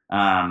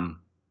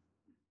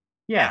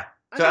 Yeah.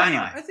 So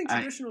anyway, I think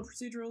traditional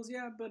procedurals,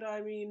 yeah, but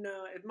I mean,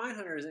 if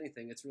Mindhunter is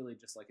anything, it's really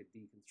just like a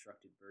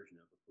deconstructed version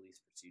of a police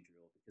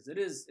procedural, because it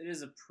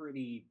is a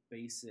pretty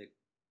basic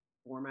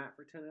format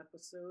for 10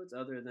 episodes.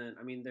 Other than,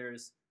 I mean, there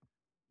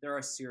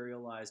are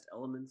serialized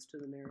elements to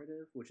the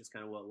narrative, which is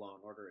kind of what Law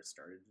and Order has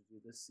started to do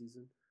this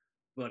season.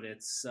 But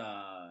it's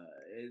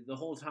the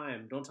whole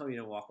time. Don't tell me you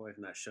don't walk away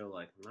from that show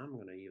like, I'm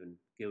gonna even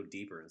go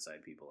deeper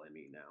inside people I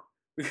meet now.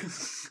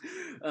 Because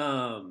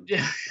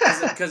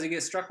it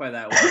gets struck by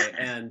that way.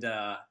 And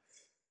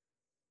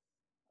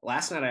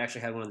last night I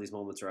actually had one of these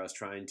moments where I was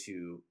trying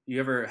to. You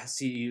ever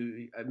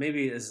see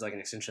maybe this is like an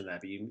extension of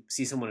that, but you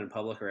see someone in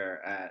public,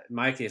 or in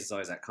my case it's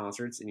always at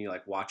concerts, and you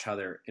like watch how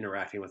they're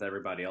interacting with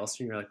everybody else,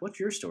 and you're like, "What's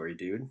your story,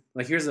 dude?"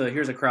 Like, here's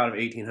a crowd of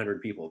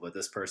 1,800 people, but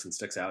this person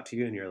sticks out to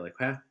you, and you're like,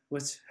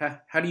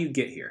 how do you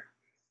get here?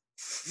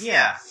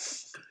 Yeah,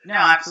 no,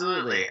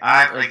 absolutely.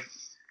 I like.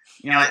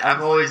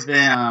 I've always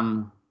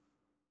been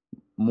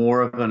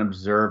more of an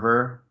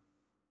observer.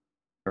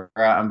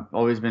 I've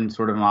always been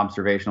sort of an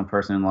observational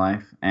person in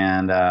life,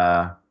 and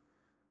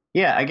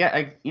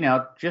yeah,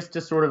 just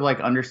to sort of like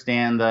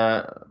understand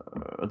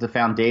the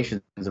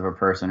foundations of a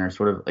person, or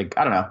sort of like,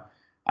 I don't know.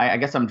 I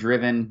guess I'm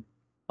driven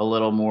a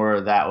little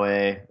more that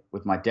way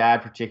with my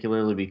dad,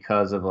 particularly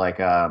because of like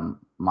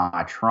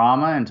my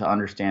trauma, and to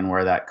understand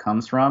where that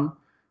comes from,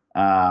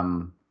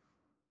 or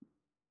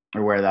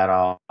where that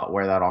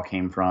all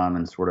came from,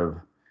 and sort of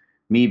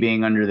me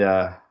being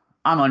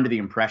I'm under the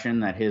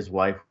impression that his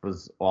wife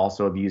was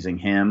also abusing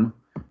him,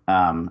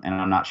 and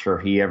I'm not sure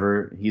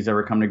he's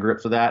ever come to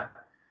grips with that.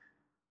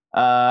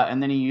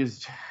 And then he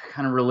used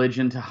kind of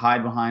religion to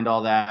hide behind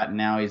all that, and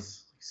now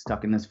he's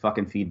stuck in this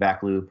fucking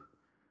feedback loop.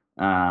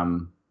 I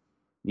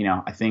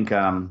think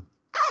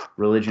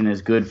religion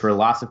is good for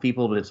lots of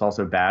people, but it's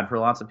also bad for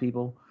lots of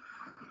people.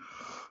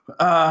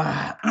 So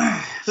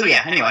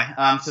yeah, anyway,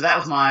 so that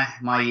was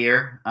my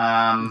year.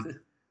 Yeah.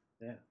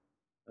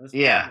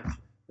 Yeah.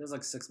 It was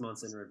like 6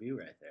 months in review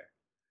right there.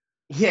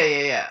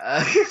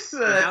 Yeah.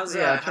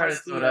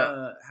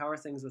 How are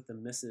things with the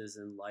missus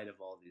in light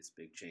of all these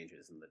big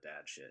changes and the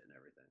dad shit and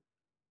everything?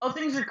 Oh,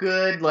 things are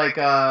good. Like,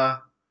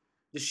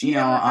 does she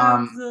ever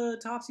have the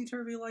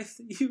topsy-turvy life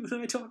that you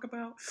and I talk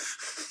about?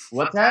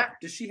 What's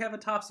that? Does she have a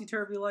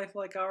topsy-turvy life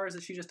like ours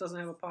that she just doesn't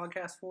have a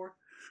podcast for?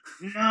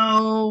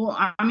 No,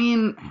 I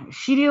mean,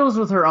 she deals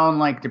with her own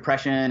like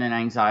depression and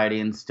anxiety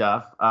and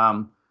stuff.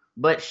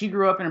 But she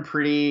grew up in a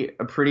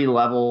pretty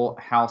level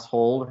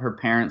household. Her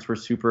parents were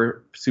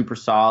super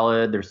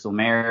solid. They're still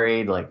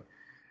married. Like,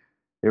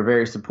 they're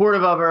very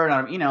supportive of her,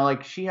 and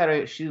like she had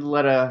a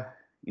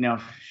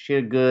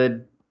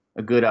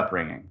good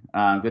upbringing,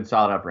 good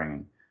solid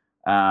upbringing,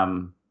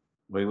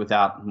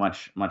 without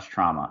much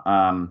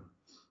trauma.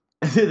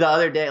 The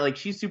other day, like,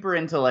 she's super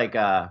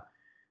into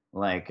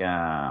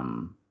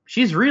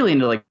she's really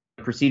into like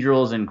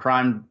procedurals and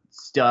crime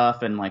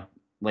stuff, and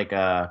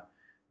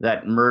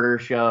that murder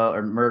show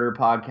or murder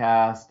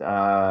podcast.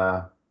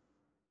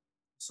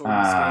 Sword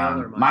and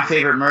Scale, or My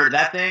Favorite Murder,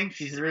 that thing.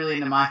 She's really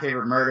into My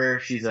Favorite Murder.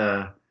 She's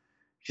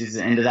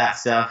into that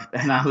stuff,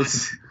 and I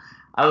was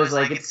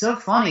like, it's so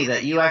funny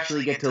that you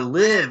actually get to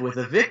live with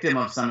a victim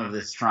of some of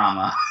this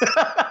trauma.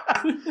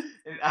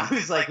 I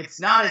was like,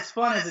 it's not as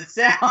fun as it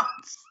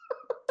sounds.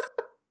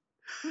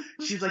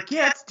 She's like,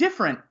 yeah, it's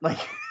different, like,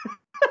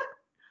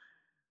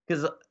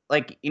 because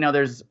like,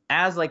 there's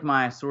as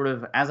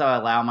I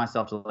allow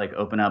myself to like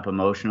open up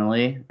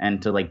emotionally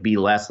and to like be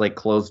less like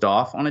closed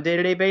off on a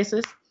day-to-day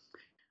basis,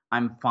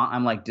 I'm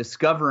like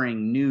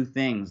discovering new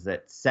things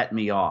that set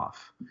me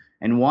off.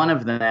 And one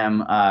of them,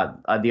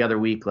 the other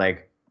week,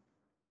 like,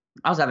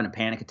 I was having a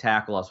panic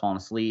attack while I was falling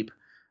asleep,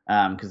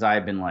 because I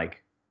had been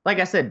like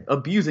I said,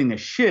 abusing the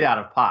shit out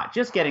of pot,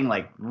 just getting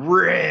like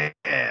ripped.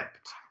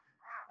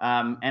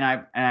 And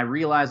I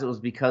realized it was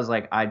because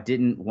like I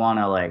didn't want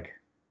to like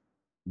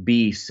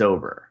be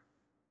sober,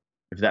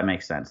 if that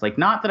makes sense. Like,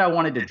 not that I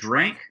wanted to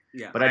drink,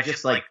 but I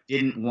just like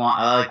didn't want.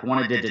 I like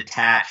wanted to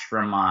detach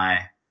from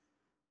I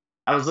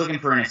was looking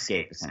for an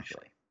escape,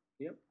 essentially.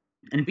 Yep.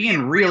 And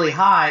being really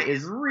high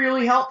is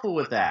really helpful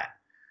with that.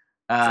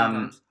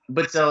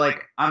 But so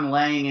like I'm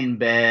laying in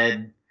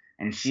bed,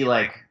 and she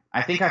like,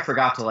 I think I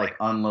forgot to like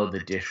unload the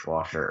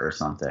dishwasher or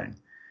something,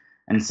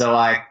 and so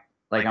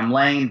I'm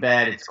laying in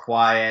bed, it's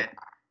quiet,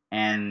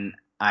 and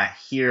I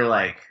hear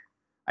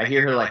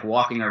her like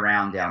walking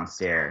around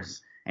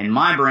downstairs, and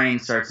my brain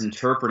starts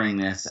interpreting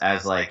this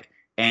as like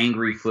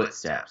angry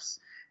footsteps.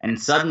 And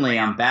suddenly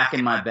I'm back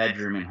in my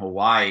bedroom in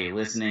Hawaii,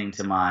 listening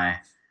to my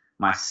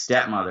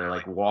stepmother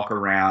like walk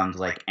around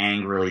like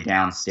angrily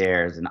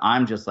downstairs, and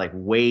I'm just like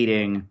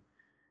waiting.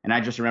 And I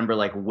just remember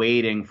like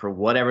waiting for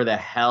whatever the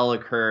hell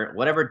occurred,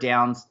 whatever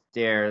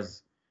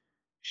downstairs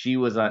she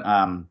was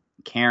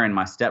Karen,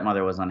 my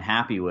stepmother, was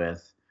unhappy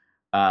with,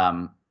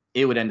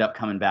 it would end up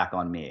coming back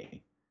on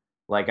me.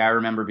 Like, I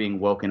remember being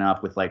woken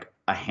up with like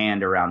a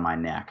hand around my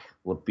neck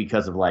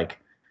because of like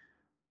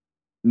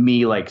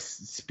me like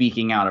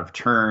speaking out of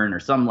turn or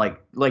some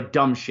like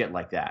dumb shit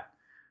like that.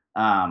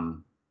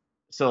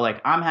 So like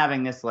I'm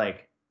having this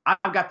like,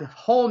 I've got the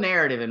whole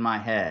narrative in my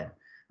head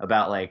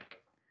about like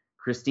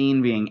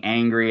Christine being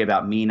angry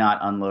about me not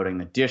unloading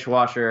the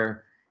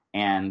dishwasher,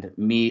 and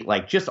me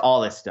like just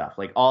all this stuff,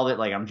 like all that,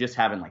 like I'm just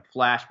having like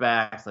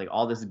flashbacks, like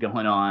all this is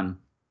going on.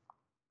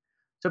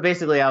 So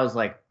basically I was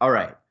like, all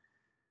right,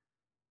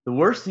 the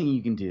worst thing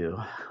you can do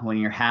when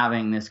you're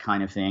having this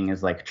kind of thing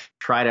is like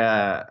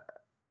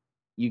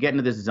you get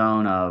into this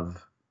zone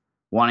of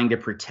wanting to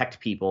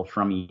protect people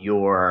from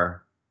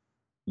your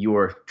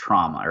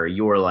trauma or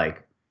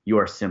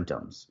your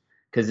symptoms,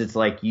 because it's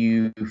like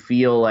you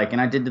feel like,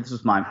 and I did this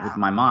with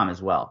my mom as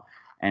well,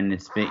 and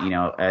it's been,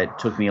 it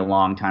took me a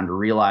long time to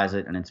realize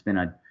it, and it's been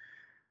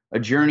a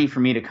journey for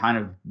me to kind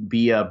of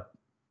be a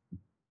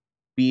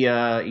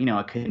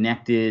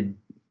connected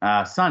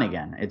son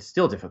again. It's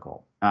still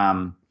difficult.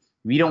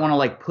 You don't want to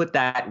like put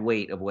that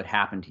weight of what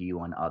happened to you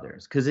on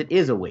others, because it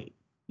is a weight,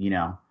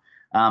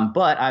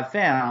 but I've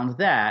found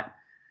that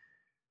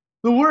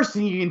the worst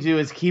thing you can do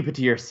is keep it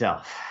to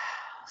yourself.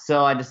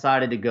 So I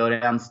decided to go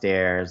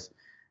downstairs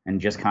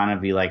and just kind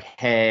of be like,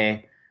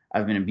 hey,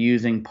 I've been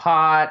abusing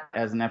pot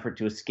as an effort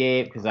to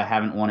escape because I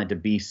haven't wanted to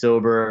be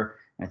sober.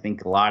 And I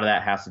think a lot of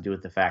that has to do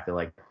with the fact that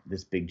like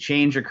this big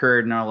change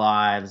occurred in our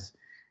lives.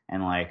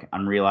 And like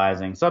I'm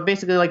realizing, so I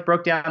basically like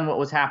broke down what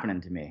was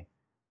happening to me.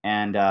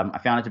 And I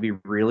found it to be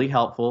really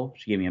helpful.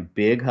 She gave me a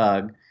big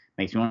hug,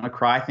 makes me want to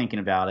cry thinking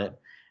about it.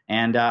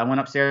 And I went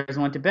upstairs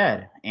and went to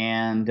bed.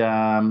 And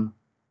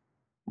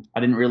I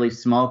didn't really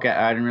smoke.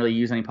 I didn't really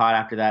use any pot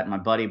after that. And my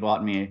buddy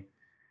bought me,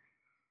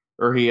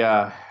 or he,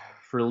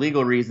 for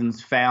legal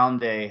reasons,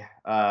 found a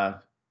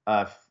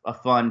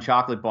fun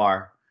chocolate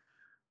bar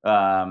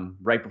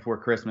right before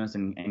Christmas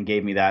and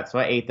gave me that. So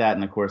I ate that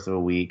in the course of a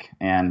week,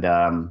 and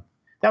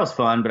that was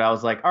fun. But I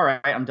was like, all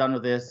right, I'm done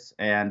with this,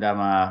 and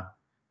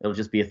it'll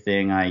just be a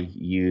thing I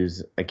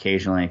use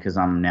occasionally because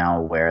I'm now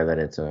aware that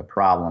it's a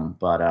problem.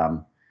 But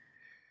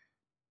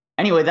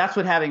anyway, that's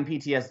what having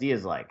PTSD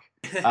is like.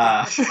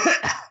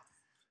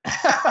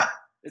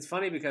 It's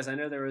funny because I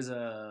know there was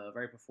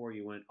right before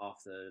you went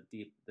off the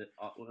deep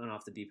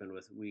end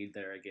with weed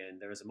there again.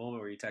 There was a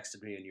moment where you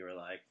texted me and you were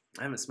like,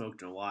 "I haven't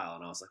smoked in a while,"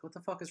 and I was like, "What the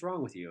fuck is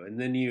wrong with you?" And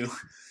then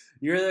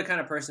you're the kind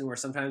of person where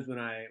sometimes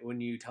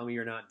when you tell me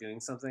you're not doing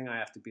something, I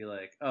have to be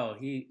like, "Oh,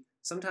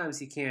 sometimes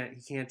he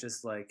can't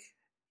just like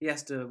he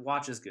has to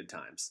watch his good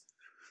times."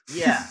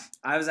 Yeah,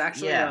 I was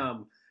actually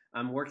I'm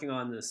working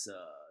on this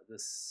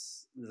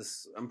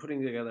I'm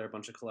putting together a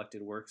bunch of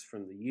collected works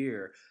from the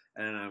year,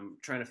 and I'm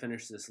trying to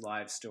finish this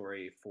live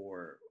story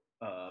for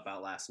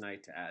about last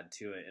night to add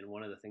to it. And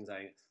one of the things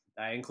I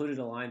included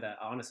a line that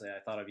honestly I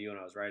thought of you when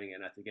I was writing it.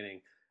 And at the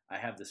beginning, I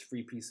have this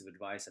free piece of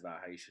advice about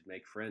how you should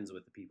make friends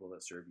with the people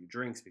that serve you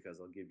drinks because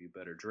they'll give you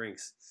better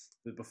drinks.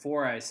 But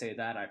before I say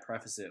that, I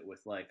preface it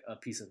with like a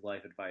piece of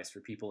life advice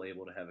for people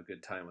able to have a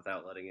good time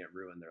without letting it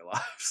ruin their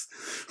lives.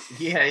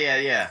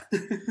 Yeah.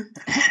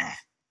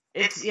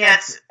 It's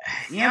it's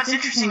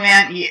interesting,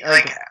 man.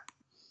 Like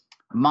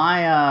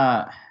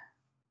my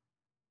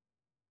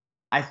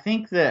I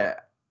think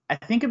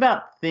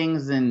about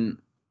things in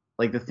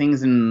like the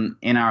things in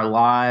our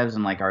lives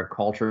and like our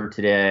culture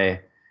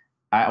today.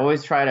 I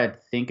always try to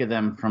think of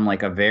them from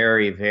like a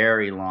very,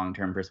 very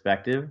long-term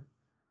perspective.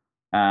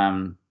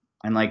 And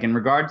like in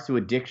regards to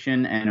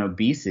addiction and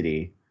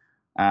obesity,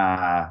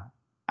 I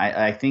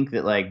think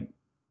that like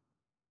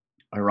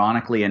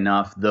ironically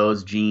enough,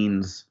 those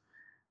genes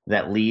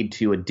that lead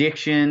to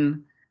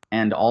addiction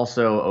and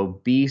also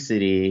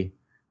obesity,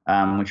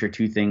 which are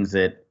two things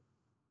that,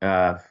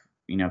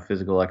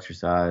 physical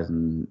exercise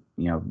and,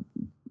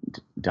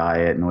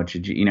 diet and what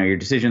your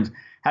decisions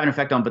have an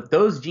effect on. But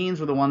those genes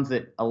were the ones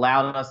that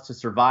allowed us to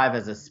survive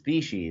as a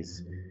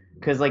species.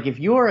 Because like if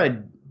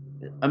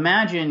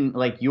imagine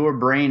like your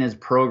brain is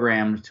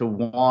programmed to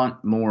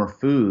want more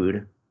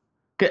food.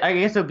 I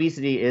guess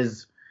obesity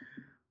is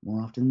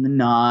more often than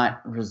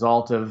not a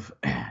result of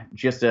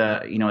just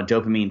a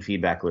dopamine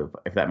feedback loop,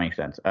 if that makes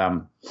sense.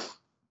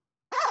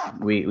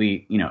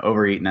 We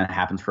overeat, and that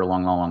happens for a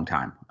long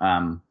time.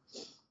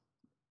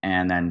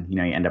 And then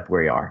you end up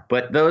where you are.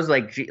 But those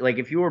like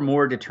if you were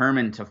more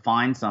determined to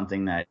find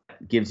something that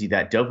gives you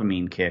that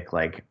dopamine kick,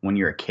 like when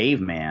you're a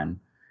caveman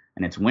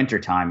and it's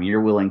wintertime,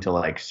 you're willing to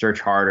like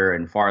search harder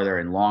and farther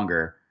and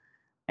longer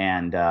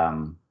and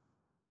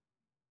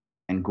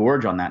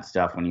gorge on that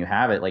stuff when you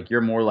have it, like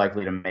you're more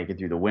likely to make it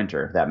through the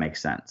winter, if that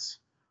makes sense.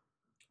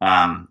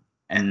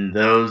 And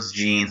those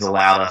genes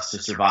allowed us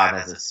to survive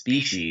as a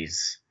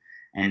species.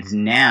 And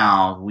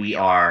now we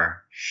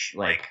are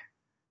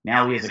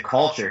now we as a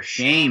culture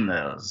shame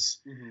those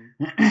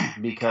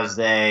because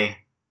they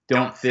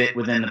don't fit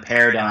within the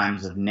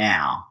paradigms of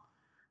now.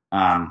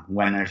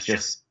 When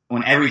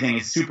everything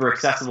is super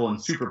accessible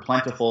and super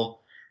plentiful.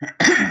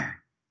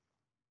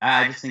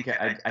 I just think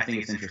I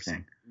think it's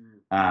interesting.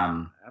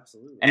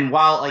 Absolutely. And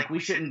while like we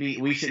shouldn't be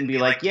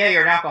like, yeah,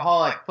 you're an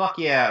alcoholic, fuck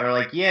yeah, or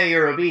like, yeah,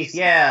 you're obese,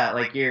 yeah,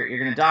 like you're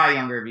gonna die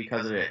younger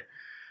because of it.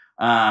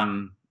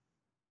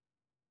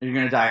 You're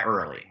gonna die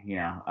early,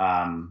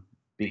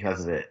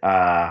 because of it.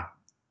 I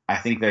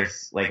think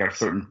there's like a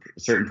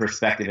certain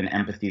perspective and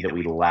empathy that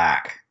we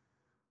lack,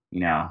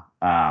 in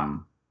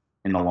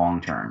the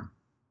long term.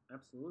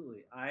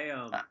 Absolutely. I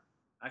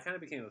kind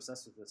of became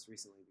obsessed with this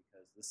recently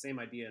because the same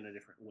idea in a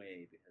different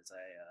way, because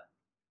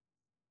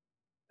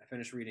I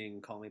finished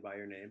reading Call Me by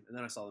Your Name, and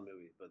then I saw the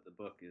movie, but the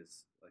book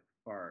is like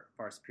far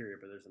superior.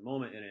 But there's a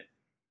moment in it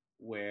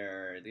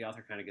where the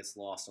author kind of gets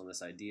lost on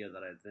this idea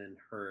that I then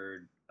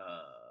heard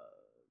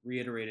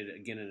reiterated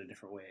again in a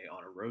different way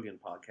on a Rogan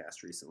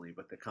podcast recently.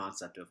 But the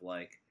concept of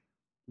like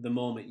the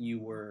moment you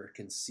were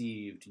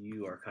conceived,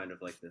 you are kind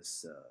of like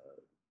this.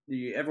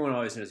 Everyone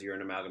always knows you're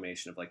an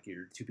amalgamation of like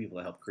you're two people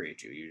that help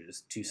create you. You're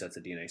just two sets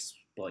of DNA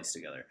spliced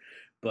together.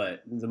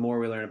 But the more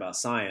we learn about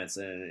science,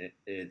 and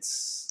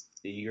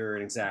you're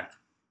an exact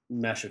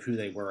mesh of who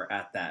they were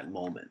at that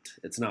moment.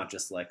 It's not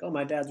just like, oh,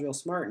 my dad's real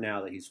smart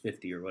now that he's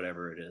 50 or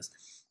whatever it is.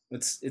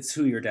 It's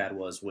who your dad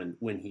was when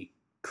he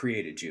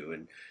created you,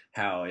 and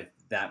how if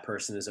that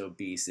person is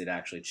obese, it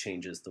actually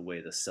changes the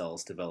way the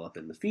cells develop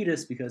in the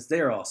fetus because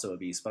they're also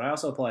obese. But I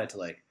also apply it to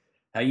like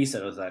how you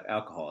said it was like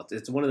alcohol.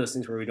 It's one of those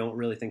things where we don't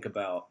really think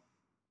about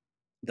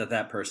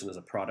that person is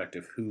a product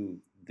of who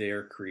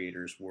their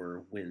creators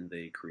were when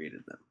they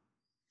created them.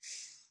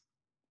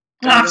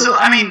 No, so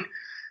I mean,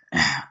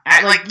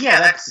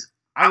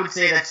 I would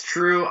say that's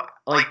true.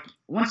 Like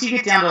once you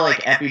get down to like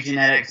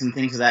epigenetics and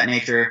things of that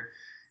nature,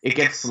 it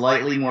gets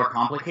slightly more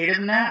complicated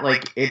than that.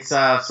 Like it's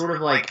sort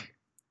of like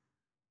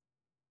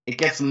it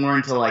gets more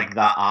into like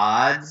the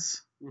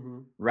odds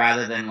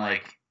rather than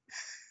like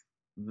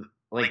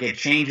it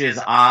changes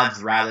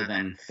odds rather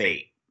than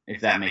fate,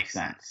 if that makes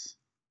sense.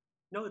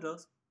 No, it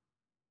does.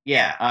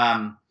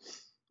 Yeah.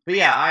 But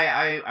yeah,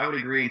 I would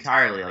agree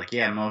entirely. Like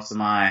yeah, most of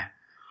my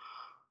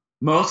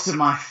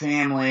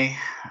family,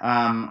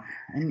 and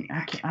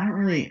I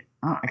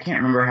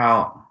can't remember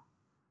how.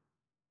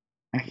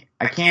 I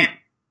can't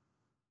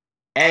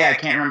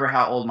remember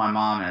how old my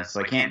mom is,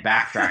 so I can't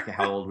backtrack to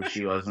how old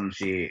she was when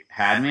she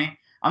had me.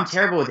 I'm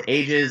terrible with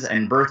ages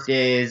and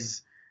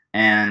birthdays,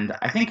 and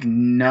I think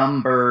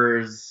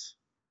numbers,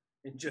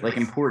 like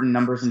important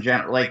numbers in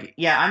general. Like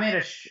yeah, I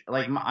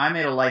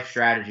made a life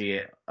strategy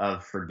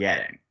of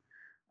forgetting,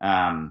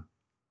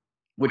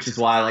 which is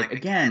why like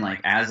again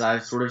like as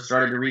I've sort of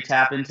started to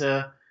retap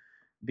into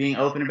being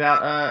open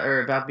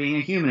about being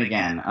a human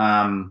again,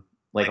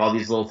 like all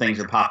these little things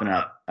are popping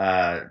up.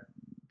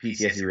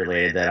 PTSD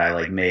related that I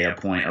like made a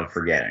point of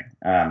forgetting.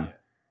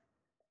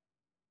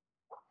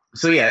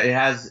 So yeah,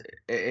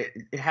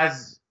 it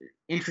has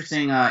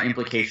interesting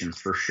implications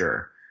for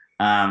sure.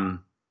 And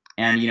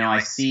I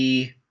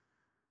see,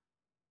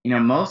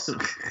 most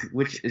of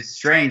which is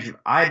strange.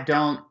 I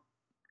don't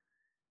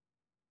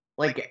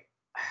like.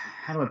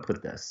 How do I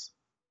put this?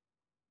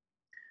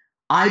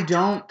 I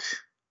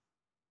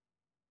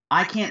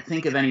can't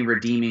think of any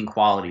redeeming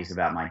qualities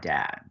about my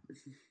dad.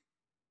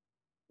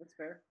 That's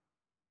fair.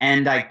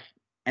 And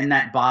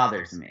that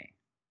bothers me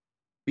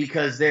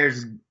because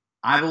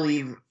I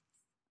believe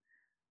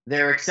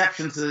there are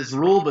exceptions to this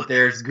rule, but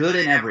there's good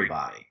in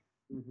everybody.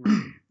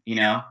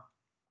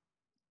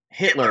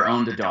 Hitler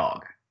owned a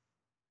dog.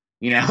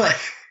 Yeah.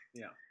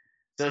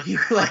 So he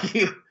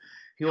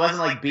wasn't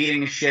like beating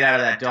the shit out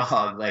of that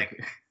dog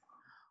like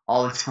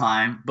all the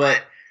time,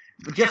 but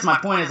just my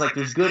point is like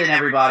there's good in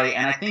everybody,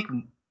 and I think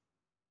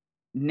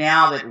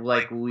now that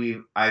like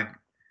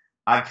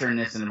I've turned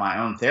this into my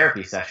own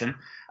therapy session.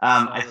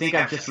 I think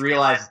I've just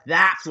realized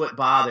that's what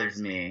bothers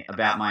me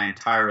about my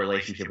entire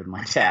relationship with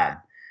my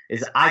dad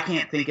is I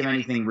can't think of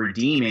anything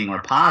redeeming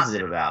or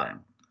positive about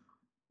him.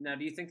 Now,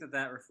 do you think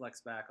that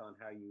reflects back on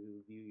how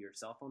you view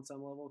yourself on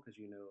some level? Because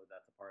you know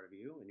that's a part of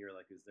you, and you're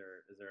like, is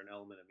there an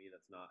element of me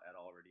that's not at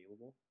all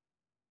redeemable?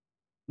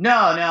 No.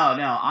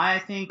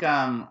 I think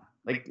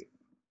like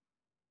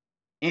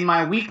in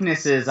my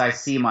weaknesses, I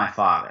see my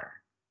father.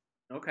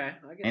 Okay,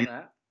 I get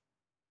that.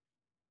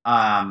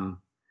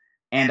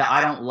 And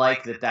I don't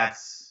like that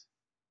that's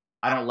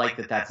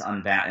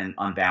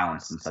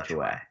unbalanced in such a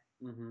way.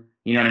 Mm-hmm.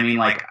 You know what I mean?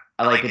 Like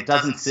it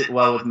doesn't sit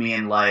well with me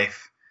in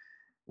life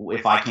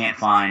if I can't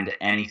find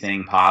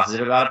anything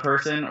positive about a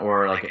person,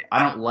 or like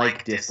I don't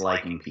like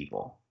disliking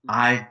people.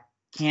 I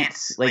can't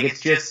like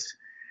it's just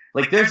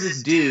like there's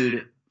this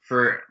dude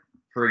for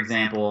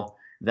example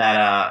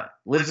that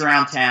lives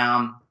around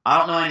town. I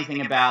don't know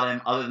anything about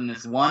him other than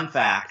this one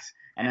fact,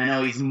 and I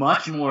know he's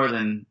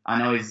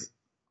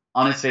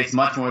on his face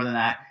much more than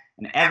that,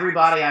 and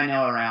everybody I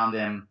know around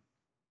him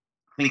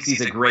thinks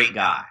he's a great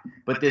guy.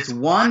 But this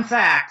one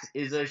fact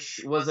was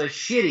a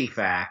shitty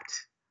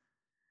fact,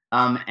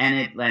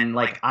 and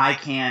like I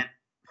can't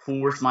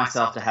force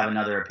myself to have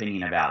another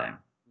opinion about him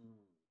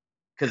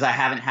because I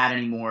haven't had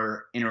any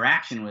more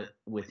interaction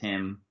with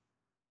him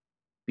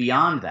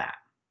beyond that.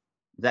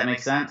 Does that make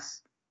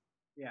sense?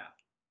 Yeah.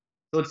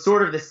 So it's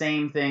sort of the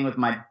same thing with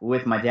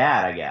my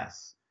dad, I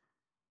guess.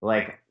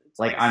 Like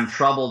I'm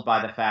troubled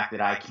by the fact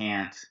that I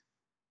can't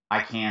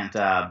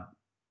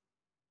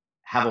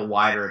have a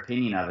wider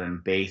opinion of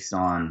him based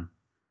on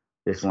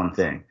this one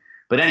thing.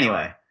 But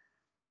anyway,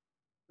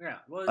 yeah.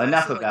 Well,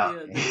 enough about.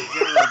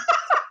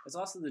 It's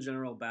also the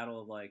general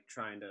battle of like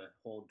trying to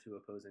hold two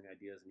opposing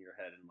ideas in your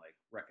head and like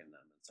reckon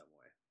them in some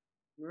way.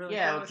 Really,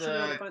 yeah, I'm sure you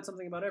want to find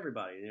something about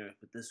everybody.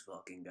 But this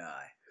fucking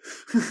guy.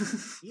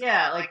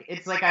 Yeah, like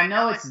it's like I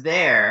know it's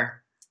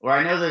there, or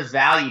I know there's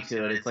value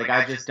to it. It's like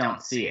I just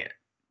don't see it.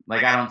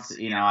 Like I don't,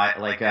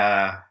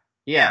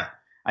 yeah.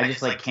 I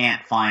just like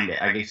can't find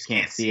it. I just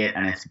can't see it,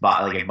 and it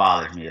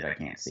bothers me that I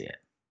can't see it.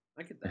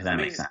 I get that. If that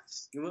makes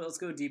sense. Let's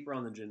go deeper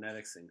on the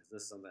genetics thing because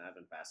this is something I've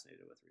been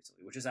fascinated with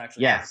recently, which is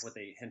actually what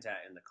they hint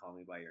at in the "Call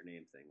Me by Your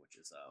Name" thing, which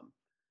is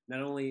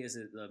not only is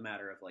it a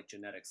matter of like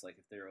genetics, like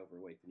if they're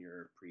overweight, then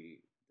you're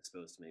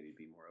predisposed to maybe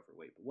be more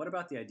overweight. But what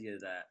about the idea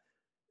that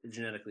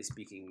genetically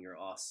speaking, you're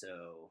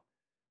also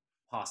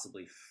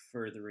possibly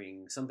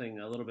furthering something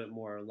a little bit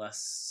more or less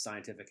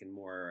scientific and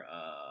more,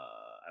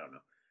 I don't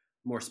know,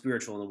 more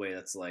spiritual in a way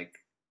that's like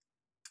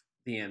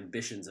the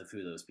ambitions of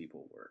who those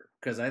people were.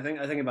 Because I think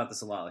about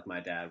this a lot. Like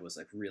my dad was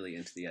like really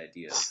into the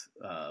idea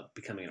of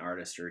becoming an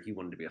artist, or he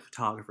wanted to be a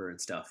photographer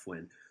and stuff.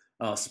 When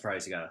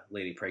surprised he got a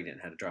lady pregnant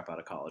and had to drop out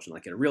of college and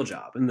like get a real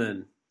job. And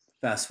then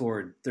fast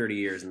forward 30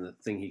 years, and the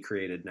thing he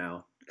created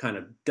now kind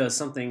of does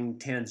something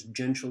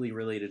tangentially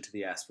related to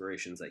the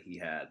aspirations that he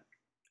had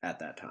at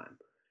that time.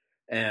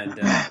 And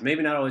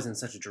maybe not always in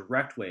such a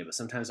direct way, but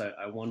sometimes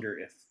I wonder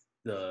if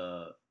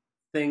the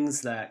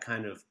things that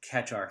kind of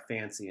catch our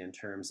fancy in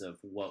terms of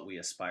what we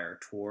aspire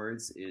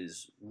towards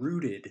is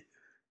rooted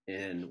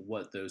in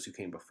what those who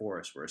came before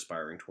us were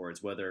aspiring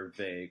towards, whether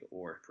vague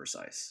or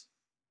precise.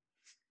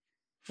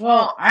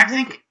 Well, I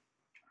think,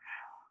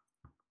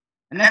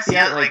 and that's the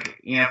other,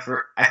 like,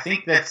 I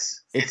think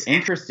it's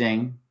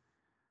interesting,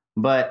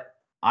 but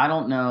I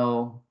don't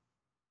know.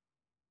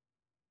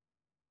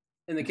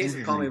 In the case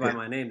of Call Me By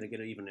My Name, they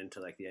get even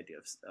into like the idea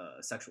of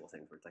sexual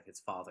things, where it's like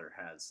his father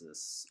has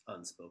this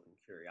unspoken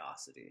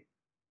curiosity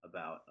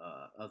about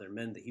other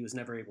men that he was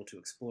never able to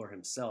explore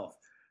himself.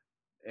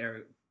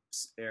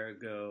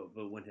 Ergo,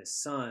 but when his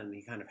son,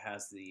 he kind of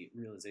has the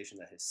realization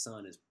that his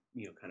son is,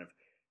 kind of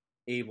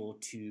able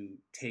to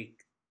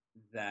take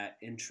that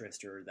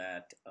interest or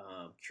that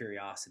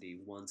curiosity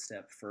one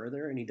step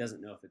further, and he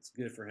doesn't know if it's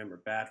good for him or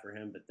bad for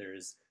him, but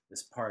there's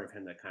this part of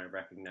him that kind of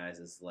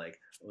recognizes like,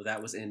 oh, that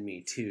was in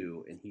me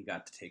too, and he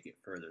got to take it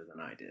further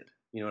than I did.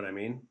 You know what I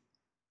mean?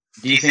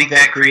 Do you think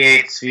that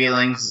creates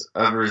feelings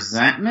of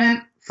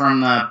resentment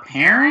from the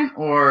parent,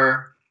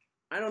 or?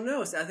 I don't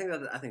know. I think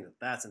that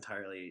that's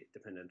entirely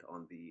dependent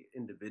on the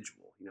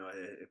individual.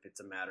 If it's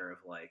a matter of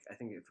like, I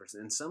think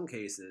in some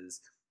cases,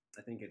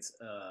 I think it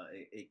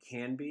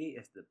can be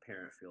if the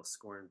parent feels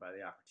scorned by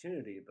the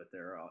opportunity, but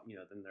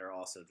then there are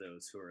also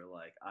those who are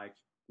like,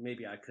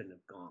 maybe I couldn't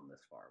have gone this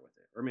far with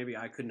it, or maybe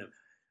I couldn't have.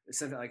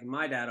 Something like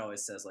my dad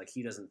always says, like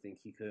he doesn't think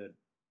he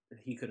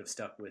could have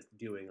stuck with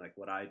doing like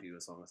what I do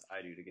as long as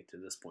I do to get to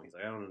this point. He's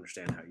like, I don't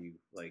understand how you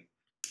like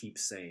keep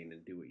sane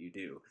and do what you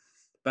do.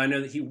 But I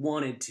know that he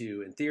wanted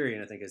to, in theory,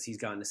 and I think as he's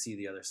gotten to see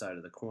the other side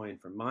of the coin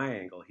from my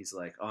angle, he's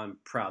like, oh, I'm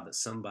proud that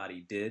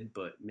somebody did,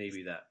 but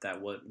maybe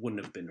that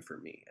wouldn't have been for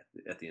me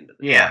at the end of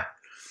the day. Yeah.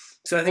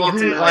 So I think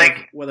it's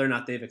like whether or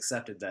not they've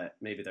accepted that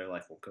maybe their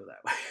life won't go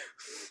that way.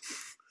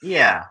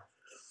 Yeah.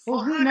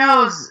 Well, who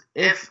knows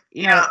if,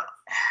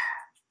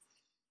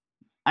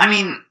 I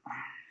mean,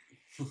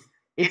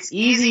 it's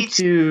easy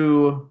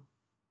to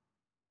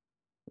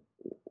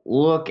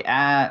look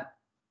at,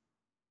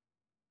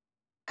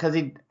 because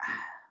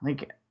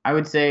I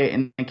would say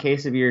in the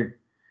case of you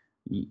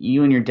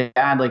and your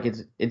dad, like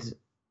it's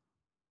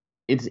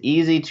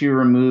easy to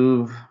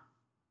remove.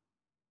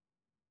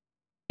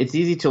 It's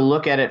easy to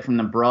look at it from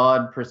the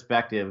broad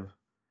perspective,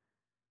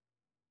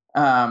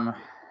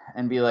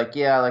 and be like,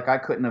 yeah, like I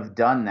couldn't have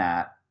done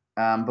that.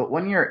 But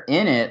when you're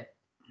in it,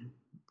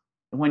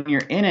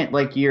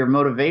 like your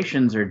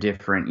motivations are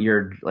different.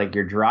 Your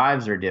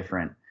drives are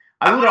different.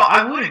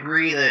 I would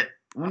agree that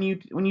when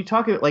you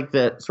talk about like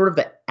the sort of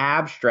the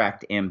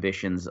abstract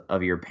ambitions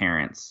of your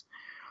parents.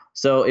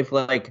 So if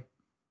like,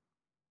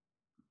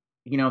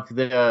 if you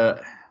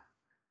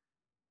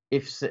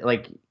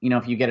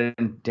get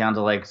it down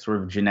to like sort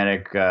of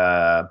genetic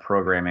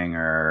programming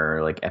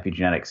or like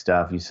epigenetic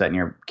stuff, you setting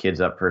your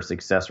kids up for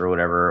success or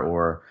whatever,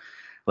 or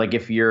like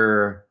if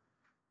you're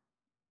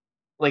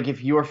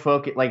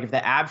focused, like if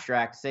the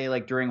abstract, say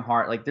like during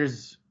heart, like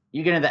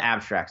you get into the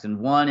abstracts, and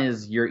one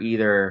is you're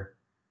either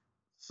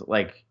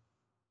like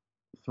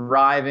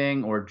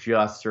thriving or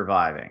just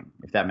surviving,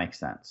 if that makes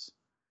sense.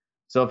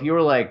 So if you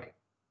were like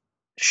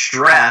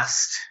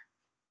stressed,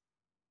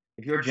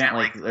 if you're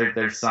like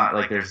there's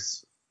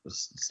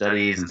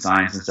studies and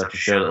science and stuff to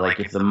show that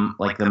like if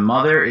the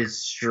mother is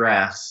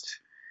stressed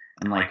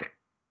and like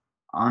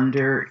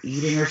under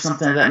eating or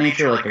something of that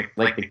nature,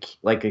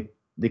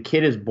 the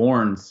kid is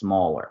born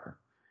smaller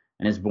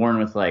and is born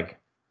with like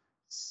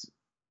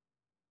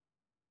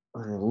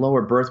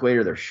lower birth weight,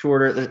 or they're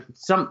shorter. There's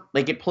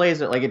it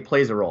plays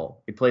a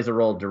role. It plays a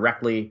role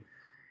directly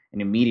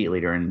and immediately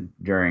during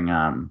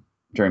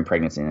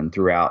pregnancy and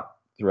throughout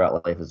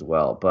life as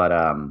well. But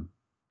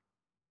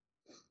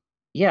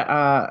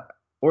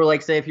or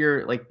like say if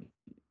you're like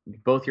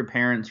both your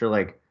parents are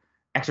like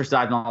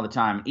exercising all the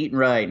time, eating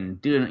right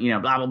and doing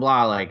blah blah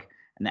blah, like,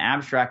 and the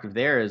abstract of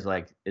there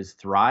is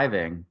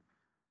thriving.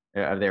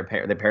 Their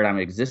paradigm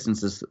of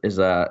existence is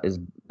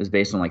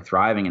based on like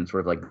thriving and sort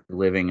of like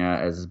living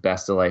as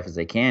best a life as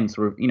they can.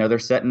 Sort of,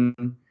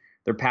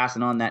 they're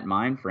passing on that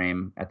mind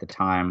frame at the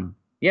time.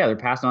 Yeah, they're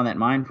passing on that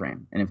mind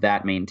frame, and if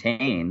that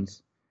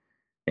maintains,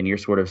 then you're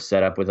sort of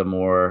set up with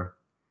a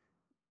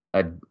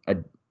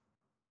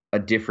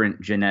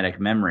different genetic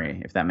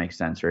memory, if that makes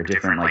sense, or a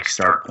different like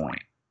start point.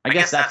 I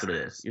guess that's what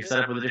it is. You're set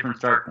up with a different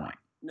start point.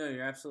 No,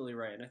 you're absolutely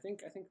right, and I think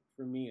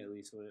for me at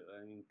least,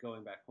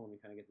 going back home, you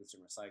kind of get this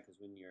different side,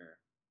 because when you're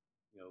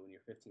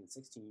 15,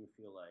 16, you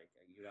feel like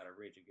you got to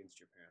rage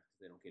against your parents because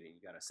they don't get it.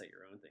 You got to set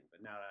your own thing.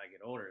 But now that I get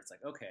older, it's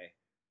like, okay,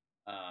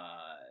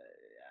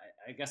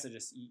 I guess it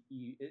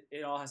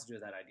all has to do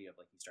with that idea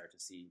of like you start to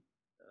see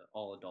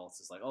all adults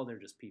is like, oh, they're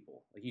just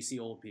people. Like you see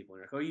old people and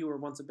you're like, oh, you were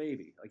once a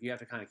baby. Like you have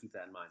to kind of keep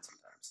that in mind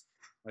sometimes.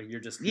 Like you're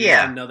just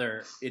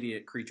another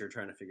idiot creature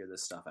trying to figure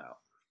this stuff out.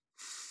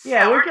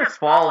 Yeah, we're just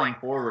falling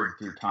forward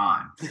through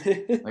time.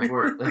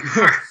 we're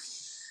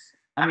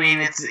I mean,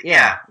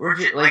 we're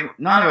just, like,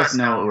 none of us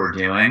know what we're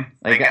doing.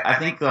 Like, I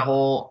think the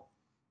whole,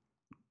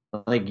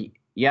 like,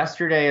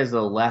 yesterday is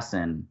a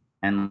lesson,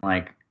 and,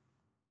 like,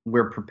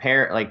 we're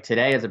prepared, like,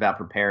 today is about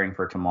preparing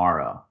for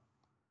tomorrow.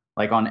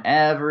 Like, on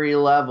every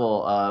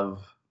level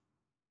of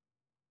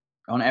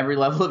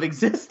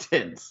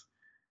existence,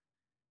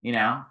 you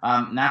know?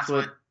 And that's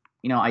what,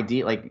 you know,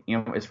 like, you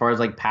know, as far as,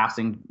 like,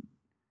 passing,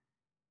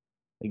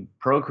 like,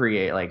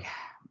 procreate, like,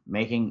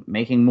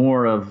 making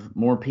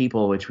more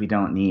people, which we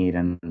don't need,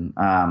 and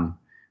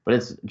but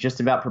it's just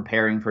about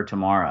preparing for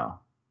tomorrow.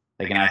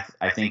 Like, and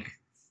I think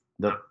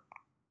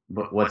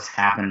what's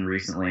happened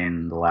recently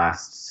in the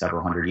last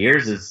several hundred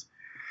years is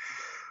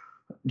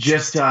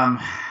just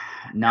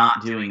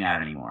not doing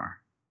that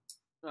anymore.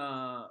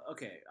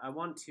 Okay, I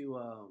want to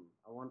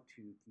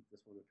keep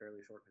this one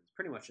fairly short because it's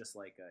pretty much just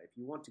like if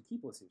you want to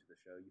keep listening to the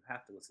show, you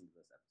have to listen to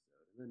this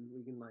episode, and then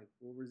we can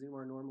we'll resume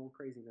our normal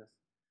craziness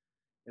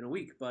in a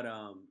week. But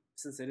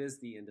since it is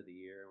the end of the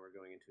year and we're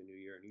going into a new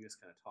year, and you just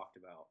kind of talked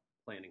about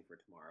planning for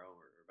tomorrow,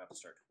 we're about to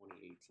start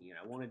 2018.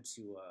 I wanted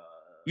to.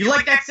 You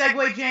like that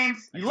segue,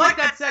 James? You like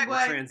that segue?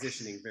 We're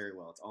transitioning very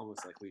well. It's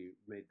almost like we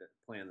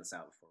planned this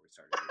out before we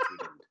started, which we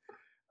didn't.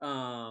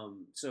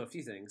 So a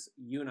few things.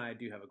 You and I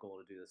do have a goal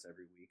to do this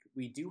every week.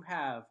 We do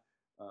have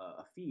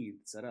a feed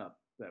set up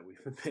that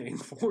we've been paying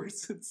for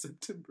since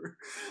September.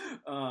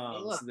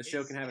 So the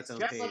show can have its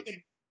own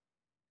page.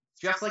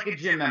 Just like a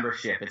gym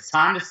membership. It's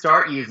time to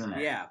start using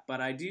it. Yeah,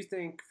 but I do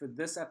think for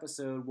this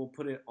episode, we'll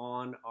put it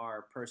on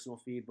our personal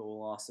feed, but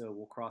we'll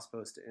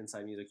cross-post to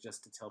Inside Music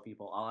just to tell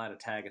people. I'll add a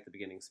tag at the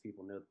beginning so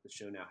people know that the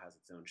show now has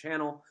its own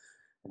channel.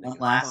 And they can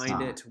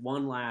find it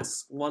one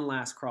last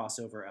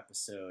crossover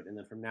episode. And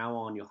then from now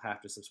on, you'll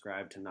have to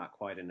subscribe to Not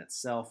Quite in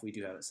Itself. We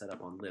do have it set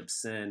up on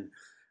Libsyn.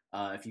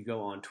 If you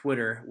go on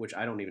Twitter, which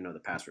I don't even know the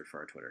password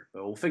for our Twitter,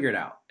 but we'll figure it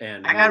out.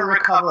 And I got to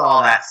recover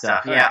all that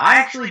stuff. Yeah, I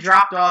actually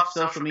dropped off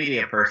social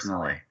media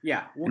personally.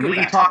 Yeah, we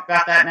can talk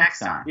about that next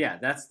time. Yeah,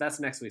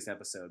 that's next week's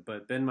episode.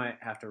 But Ben might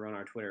have to run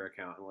our Twitter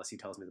account unless he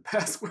tells me the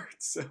password.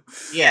 So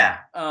yeah.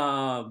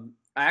 I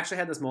actually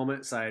had this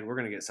moment. We're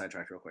going to get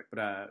sidetracked real quick,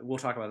 but we'll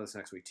talk about this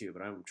next week too.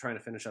 But I'm trying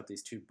to finish up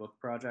these 2 book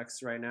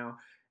projects right now.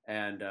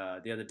 And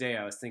the other day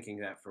I was thinking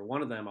that for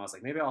one of them, I was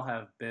like, maybe I'll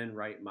have Ben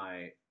write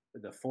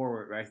the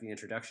forward, write the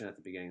introduction at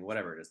the beginning,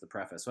 whatever it is, the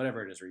preface,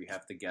 whatever it is, where you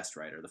have the guest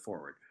writer, the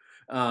forward.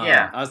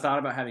 I was thought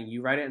about having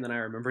you write it, and then I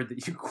remembered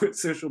that you quit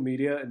social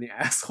media, and the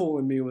asshole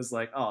in me was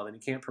like, oh, then you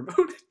can't promote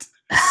it.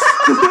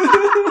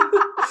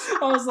 I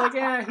was like,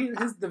 yeah,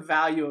 the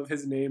value of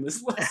his name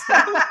is less.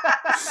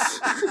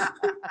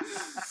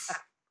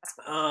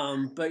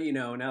 But you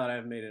know, now that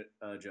I've made it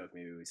a joke,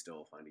 maybe we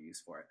still find a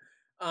use for it.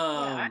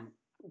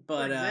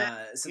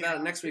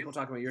 Next week we'll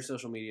talk about your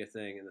social media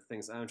thing and the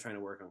things I'm trying to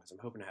work on because I'm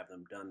hoping to have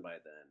them done by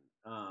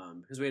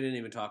then. Because we didn't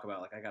even talk about,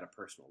 like, I got a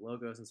personal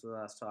logo since we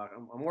last talked.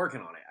 I'm working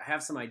on it. I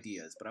have some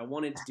ideas, but I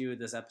wanted to do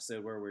this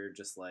episode where we're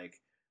just like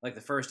the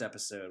first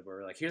episode where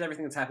we're like, here's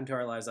everything that's happened to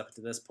our lives up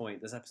to this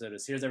point. This episode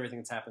is here's everything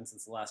that's happened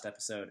since the last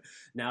episode.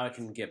 Now I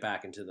can get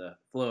back into the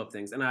flow of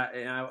things. And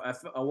I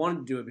wanted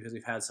to do it because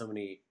we've had so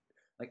many.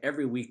 Like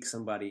every week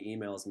somebody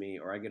emails me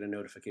or I get a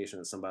notification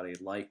that somebody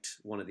liked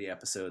one of the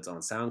episodes on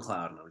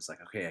SoundCloud and I'm just like,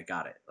 okay, I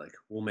got it. Like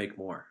we'll make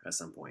more at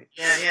some point.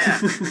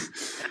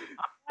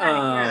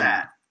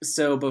 Yeah.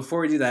 So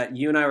before we do that,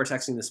 you and I were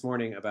texting this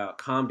morning about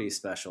comedy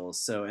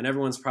specials. So, and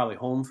everyone's probably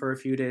home for a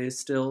few days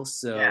still.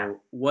 So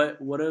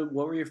what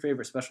were your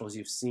favorite specials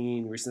you've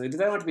seen recently? Did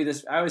that want to be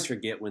this? I always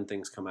forget when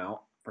things come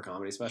out for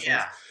comedy specials.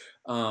 Yeah.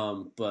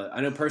 But I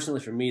know personally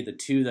for me, the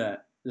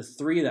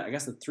three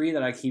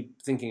that I keep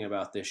thinking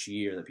about this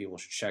year that people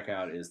should check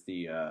out is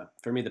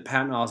for me, the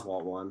Patton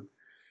Oswalt one,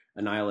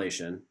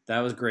 Annihilation. That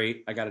was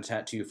great. I got a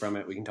tattoo from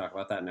it. We can talk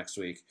about that next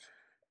week.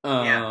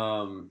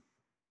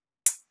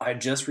 I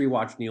just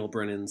rewatched Neil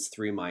Brennan's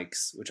Three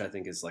Mics, which I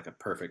think is like a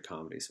perfect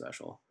comedy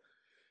special.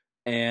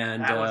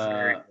 And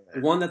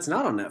one that's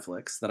not on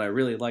Netflix that I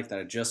really liked that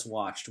I just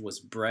watched was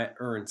Brett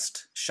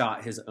Ernst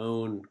shot his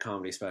own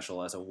comedy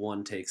special as a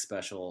one-take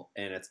special,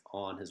 and it's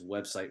on his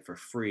website for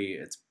free.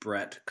 It's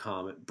Brett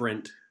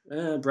Ernst,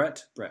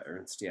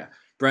 yeah.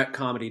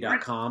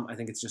 BrettComedy.com. I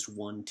think it's just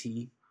one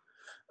T.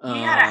 He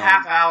had a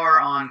half hour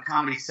on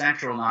Comedy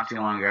Central not too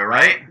long ago,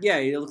 right? Yeah,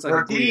 he looks like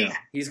a Guido.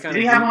 Did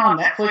he have one on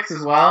Netflix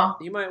as well?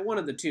 He might one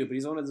of the two, but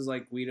he's one of those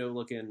like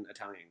Guido-looking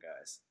Italian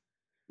guys.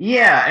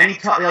 Yeah, and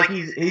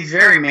he's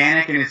very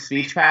manic in his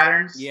speech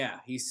patterns. Yeah,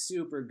 he's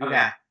super good,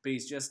 but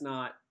he's just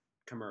not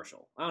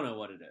commercial. I don't know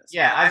what it is.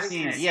 Yeah, I've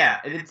seen it.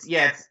 Yeah,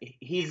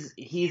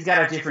 he's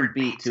got a different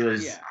beat to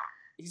his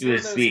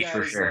speech guys,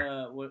 for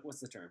sure.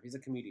 What's the term? He's a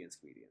comedian's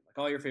comedian. Like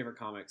all your favorite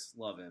comics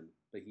love him,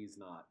 but he's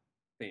not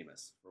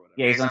famous or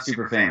whatever. Yeah, he's not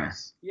super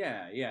famous.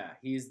 Yeah,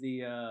 he's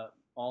the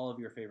all of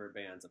your favorite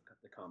bands of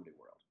the comedy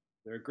world.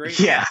 They're a great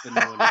Yeah. band,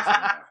 but no one knows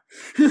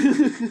who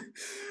they are.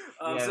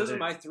 Yeah, so those they're- are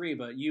my three,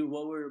 but you,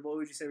 what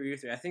would you say were your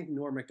three? I think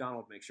Norm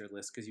Macdonald makes your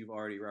list because you've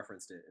already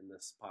referenced it in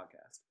this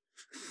podcast.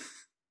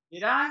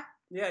 Did I?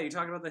 Yeah, you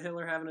talked about the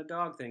Hitler having a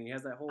dog thing. He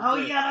has that whole. Oh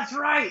bit. yeah, that's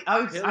right.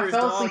 I Hitler's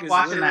fell dog asleep is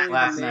watching that literally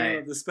last the name night.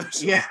 of the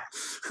special. Yeah.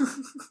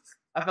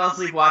 I fell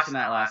asleep watching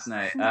that last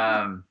night.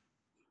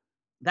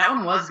 That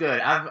one was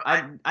good.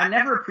 I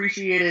never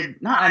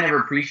appreciated, not I never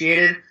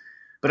appreciated,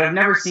 but I've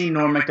never seen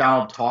Norm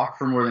Macdonald talk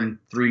for more than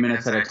 3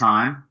 minutes at a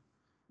time.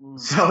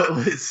 So it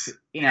was,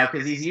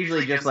 because he's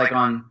usually just like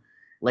on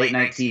late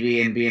night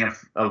TV and being a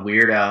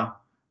weirdo.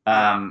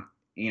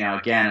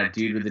 Again, a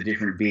dude with a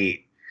different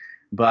beat.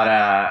 But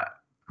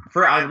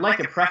I'd like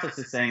to preface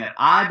this saying that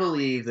I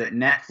believe that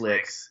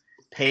Netflix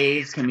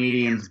pays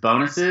comedians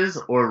bonuses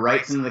or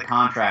writes into the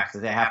contracts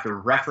that they have to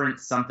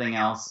reference something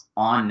else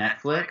on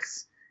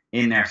Netflix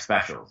in their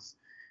specials.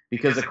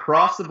 Because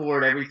across the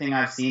board, everything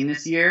I've seen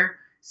this year,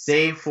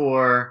 save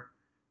for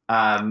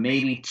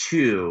maybe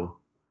two,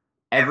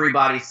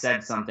 everybody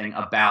said something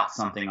about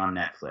something on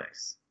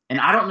Netflix. And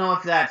I don't know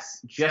if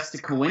that's just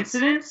a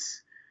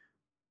coincidence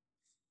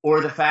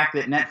or the fact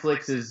that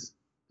Netflix is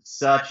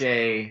such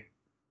a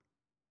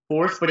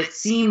force, but it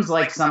seems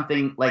like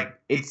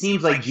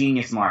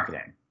genius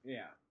marketing.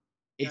 Yeah.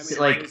 It's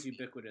it is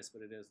ubiquitous,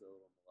 but it is a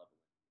little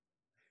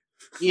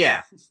malevolent.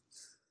 Yeah.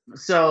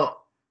 So,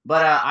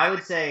 but I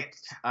would say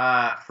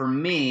for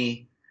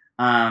me,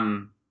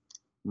 so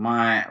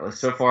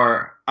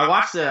far I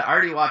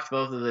already watched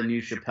both of the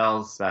new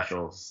Chappelle's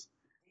specials.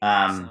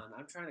 Son,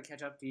 I'm trying to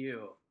catch up to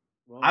you.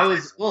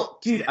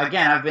 Dude,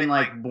 again, I've been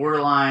like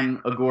borderline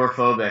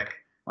agoraphobic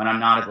when I'm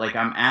not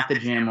I'm at the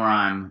gym or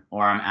I'm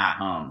at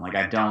home. Like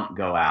I don't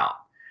go out.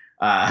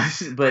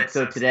 But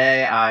so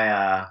today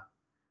I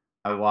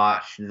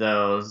watched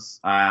those.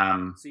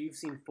 So you've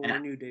seen four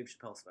new Dave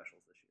Chappelle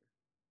specials this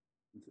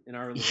year in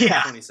our little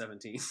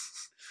 2017.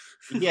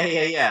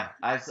 Yeah.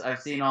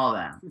 I've seen all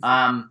of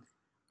them.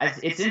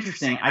 It's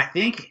interesting. I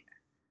think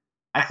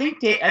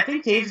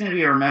Dave's going to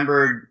be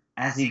remembered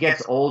as he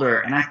gets older,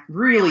 and I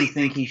really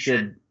think he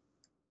should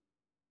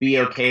be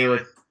okay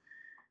with.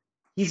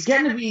 He's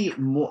getting to be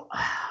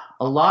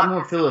a lot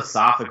more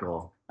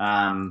philosophical.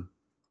 In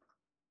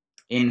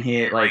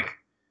his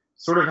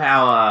sort of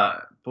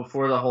how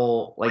before the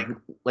whole like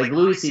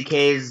Louis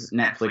C.K.'s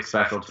Netflix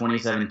special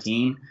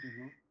 2017,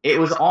 it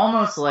was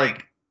almost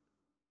like.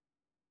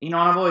 And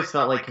I've always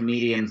felt like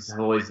comedians have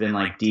always been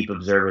like deep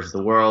observers of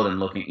the world and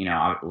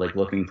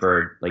looking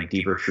for like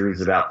deeper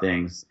truths about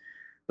things.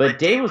 But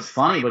Dave was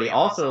funny, but he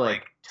also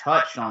like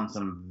touched on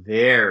some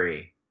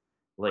very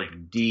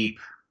like deep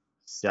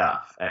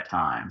stuff at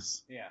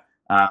times. Yeah.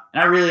 And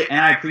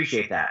I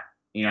appreciate that.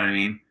 You know what I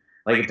mean?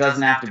 Like it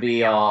doesn't have to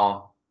be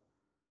all.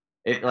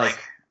 It like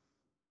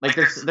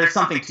there's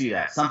something to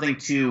that. Something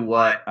to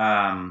what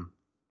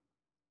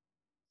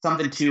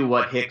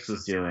Hicks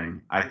was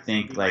doing. I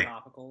think like.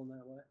 Topical in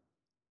that way.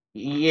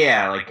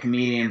 Yeah, like some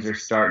comedians are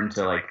starting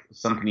to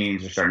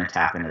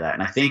tap into that.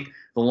 And I think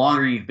the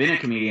longer you've been a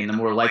comedian, the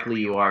more likely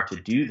you are to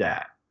do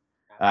that.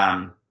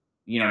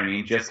 You know what I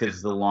mean? Just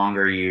because the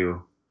longer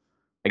you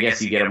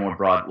get a more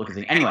broad look at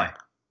things. Anyway,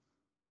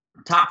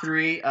 top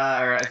three,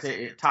 or I'd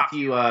say top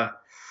few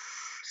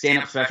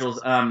stand-up specials.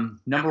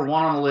 Number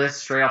one on the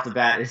list, straight off the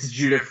bat, is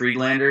Judah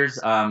Friedlander's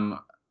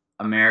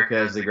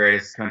America is the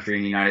Greatest Country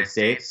in the United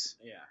States.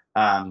 Yeah.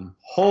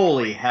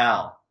 Holy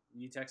hell.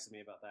 You texted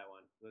me about that one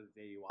the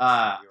day you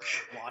watched it. You were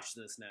like, watch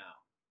this now.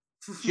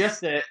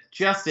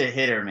 just a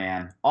hitter,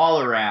 man.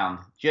 All around.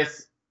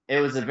 It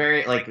was a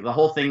very the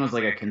whole thing was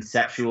like a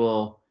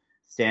conceptual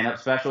stand-up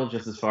special,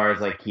 just as far as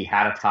like he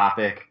had a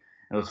topic.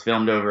 It was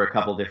filmed over a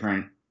couple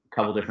different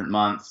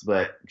months,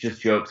 but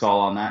just jokes all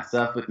on that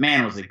stuff. But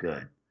man, was it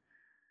good.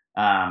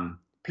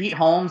 Pete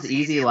Holmes'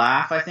 Easy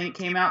Laugh, I think,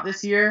 came out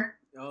this year.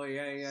 Oh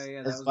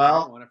yeah. That was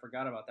well. the one. I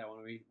forgot about that one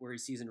where he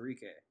sees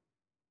Enrique.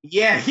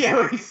 Yeah,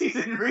 where he sees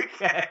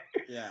Enrique.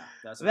 Yeah,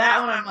 that's that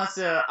one. I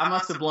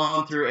must have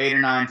blown through 8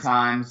 or 9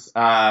 times.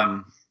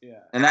 Yeah,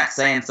 and that's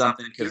saying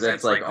something because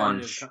that's like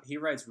on. He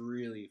writes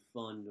really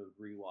fun to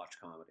rewatch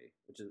comedy,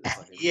 which is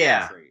like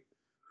yeah, trait.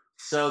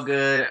 So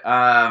good.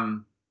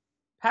 Patton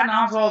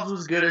Oswalt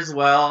was good as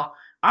well.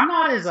 I'm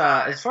not as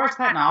far as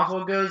Patton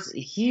Oswalt goes.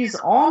 He's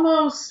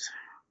almost.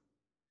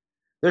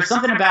 There's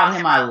something about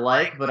him I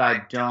like, but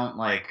I don't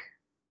like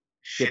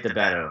shit the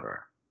bed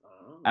over.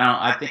 Oh.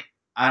 I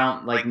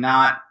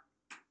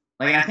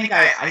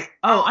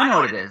know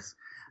what it is.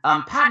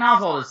 Patton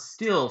Oswalt is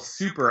still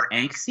super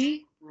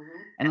angsty,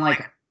 and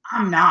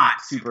I'm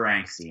not super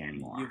angsty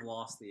anymore. You've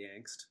lost the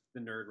angst, the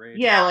nerd rage.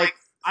 Yeah,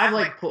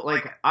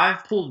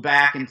 I've pulled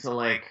back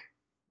into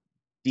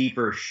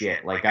deeper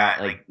shit.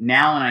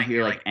 Now when I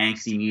hear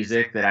angsty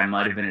music that I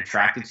might have been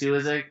attracted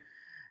to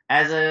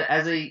as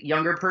a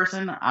younger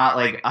person,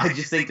 I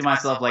just think to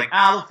myself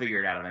they'll figure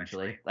it out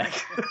eventually.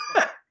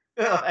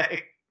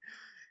 That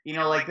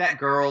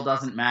girl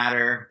doesn't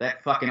matter.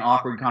 That fucking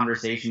awkward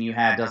conversation you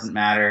had doesn't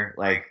matter.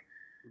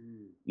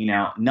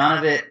 None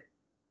of it.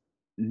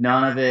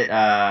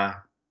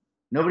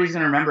 Nobody's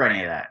gonna remember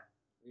any of that.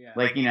 Yeah.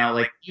 Like, you know,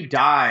 like you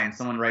die and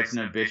someone writes an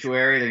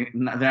obituary,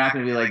 they're not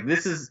going to be like,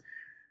 this is.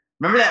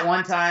 Remember that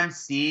one time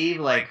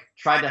Steve like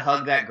tried to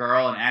hug that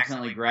girl and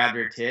accidentally grabbed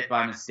her tit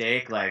by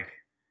mistake? Like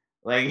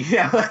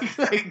yeah,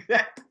 like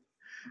that.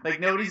 Like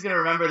nobody's gonna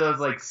remember those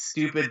like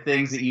stupid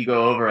things that you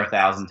go over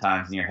 1,000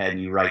 times in your head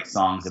and you write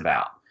songs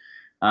about.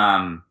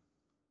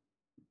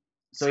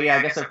 So yeah,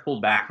 I guess I've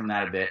pulled back from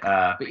that a bit.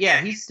 But yeah,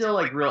 he's still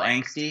like real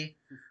angsty,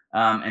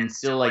 and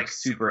still like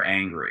super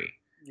angry.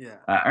 Yeah.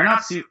 Or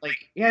not super like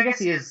yeah, I guess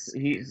he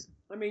is.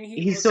 I mean,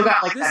 he's still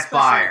got like that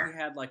fire. He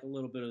had like a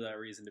little bit of that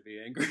reason to be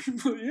angry.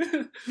 But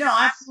yeah. No,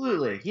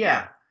 absolutely,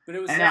 yeah. But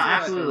it was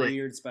absolutely like a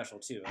weird special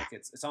too. Like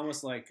it's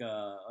almost like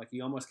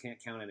you almost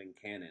can't count it in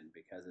canon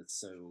because it's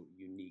so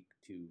unique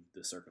to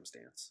the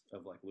circumstance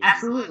of like losing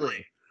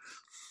absolutely.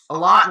 A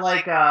lot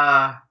like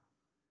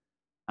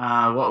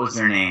what was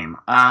their name?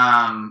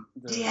 Damn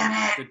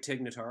it, the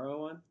Tig Notaro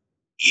one.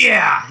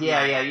 Yeah.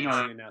 You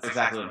know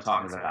exactly what I'm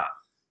talking about.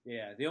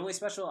 Yeah, the only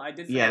special I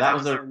did. That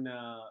was for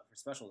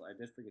specials. I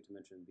did forget to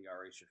mention the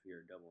Ari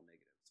Shaffir double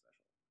negative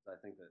special. I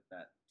think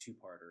that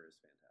two-parter is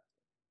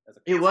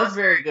fantastic. It was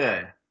very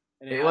good.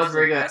 It was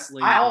very good.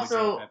 I have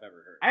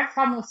a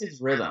problem with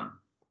his rhythm.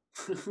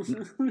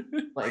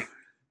 like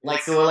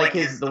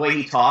the way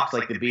he talks,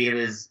 like the beat of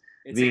his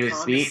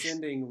speech.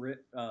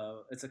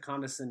 It's a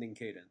condescending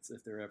cadence,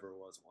 if there ever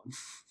was one.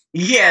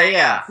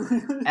 Yeah.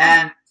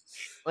 And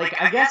like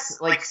I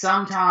guess like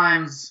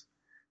sometimes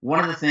one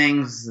of the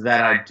things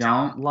that I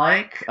don't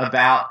like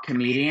about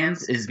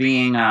comedians is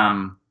being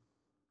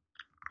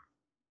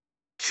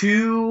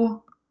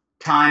too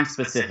time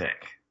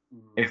specific.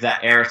 If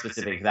that era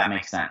specific, if that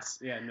makes sense.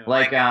 Yeah, no.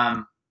 Like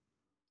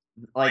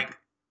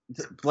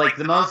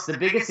the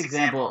biggest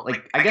example,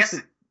 like I guess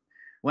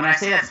when I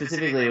say that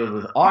specifically, it was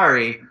with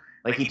Ari.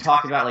 Like he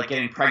talked about like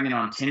getting pregnant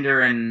on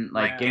Tinder and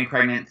like getting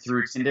pregnant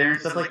through Tinder and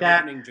stuff like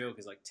that. The opening joke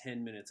is like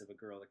 10 minutes of a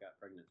girl that got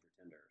pregnant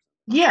through Tinder.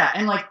 Yeah,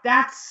 and like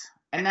that's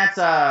like not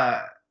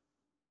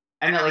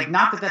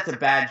that that's a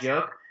bad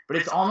joke, but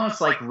it's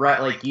almost like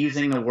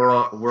using the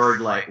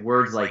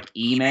words like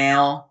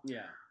email.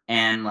 Yeah.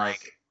 And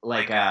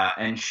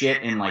and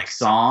shit in like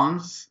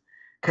songs,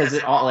 because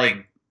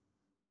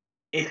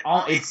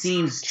it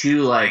seems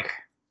too like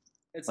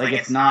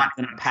it's not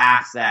gonna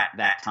pass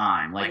that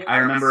time. Like I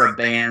remember a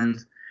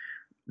band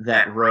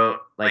that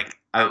wrote like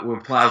I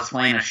was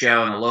playing a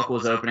show and the local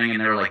was opening and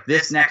they were like,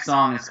 this next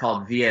song is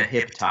called Via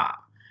Hip Top,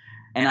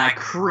 and I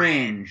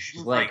cringed,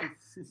 like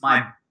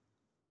my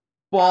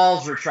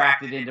balls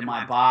retracted into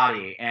my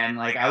body, and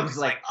like I was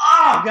like,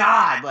 oh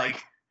god,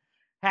 like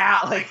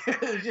how, like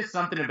there's just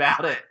something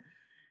about it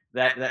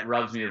that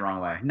rubs me the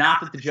wrong way.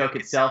 Not that the joke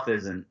itself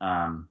isn't.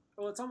 Well,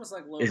 it's almost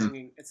like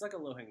low-hanging. It's like a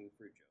low-hanging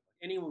fruit joke.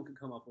 Anyone could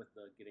come up with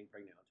the getting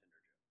pregnant on Tinder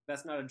joke.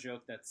 That's not a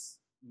joke that's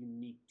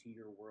unique to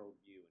your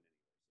worldview.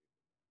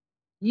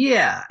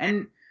 Yeah,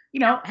 and you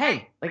know,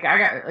 hey, like I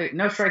got like,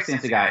 no strikes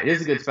against the guy. It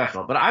is a good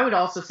special, but I would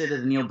also say that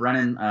the Neil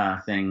Brennan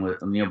thing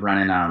with Neil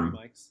Brennan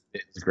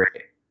it's great.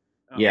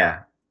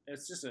 Yeah.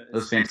 It's just it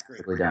was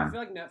fantastically done. I feel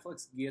like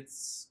Netflix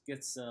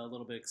gets a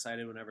little bit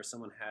excited whenever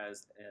someone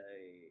has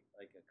a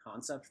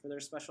concept for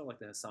their special, like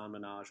the Hassan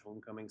Minhaj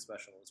Homecoming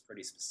special is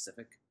pretty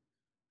specific.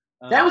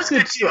 That was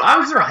good too. I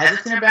was real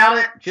hesitant about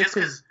it just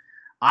because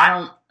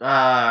I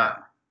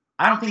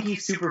don't think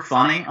he's super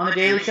funny on the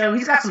Daily Show.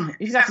 He's got some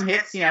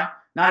hits, you know.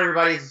 Not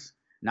everybody's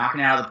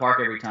knocking it out of the park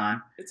every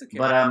time. It's a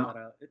character,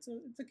 but it's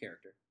a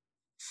character.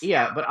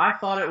 Yeah, but I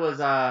thought it was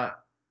I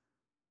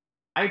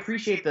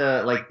appreciate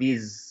the like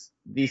these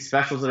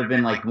specials that have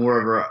been like more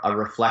of a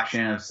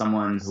reflection of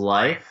someone's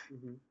life,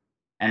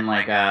 and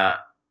like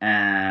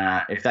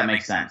if that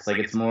makes sense, like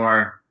it's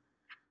more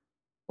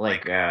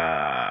like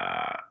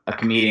a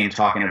comedian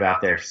talking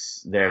about their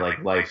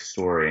like life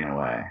story in a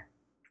way.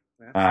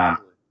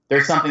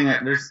 There's something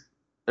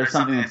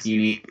that's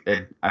unique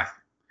that I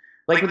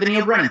like with the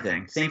Neil Brennan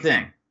thing. Same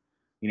thing,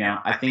 you know.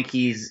 I think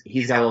he's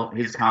got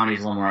his comedy's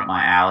a little more up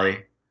my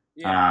alley.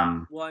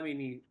 Yeah. Well, I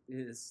mean,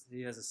 he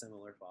has a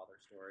similar father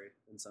story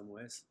in some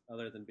ways,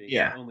 other than being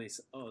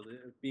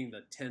being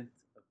the 10th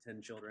of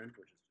 10 children,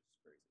 which is just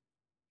crazy.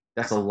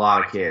 That's a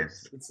lot of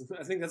kids.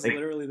 I think that's like,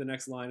 literally the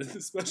next line of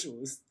the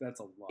special is that's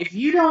a lot. If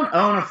you don't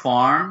own a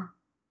farm,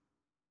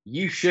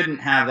 you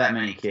shouldn't have that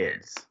many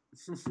kids.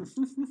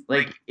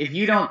 Like, if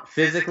you don't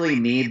physically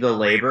need the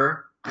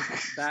labor.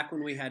 Back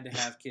when we had to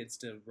have kids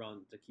to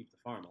keep the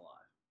farm alive.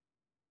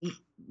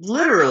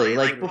 Literally,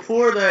 like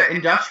before the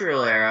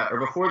industrial era or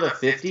before the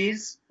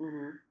 50s,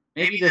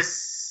 maybe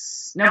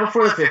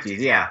before the 50s,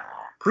 yeah.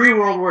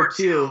 Pre-World War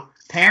II,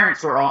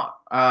 fathers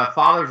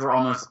were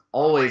almost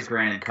always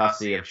granted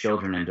custody of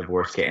children in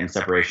divorce and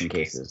separation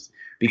cases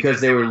because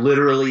they were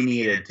literally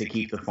needed to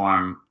keep the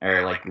farm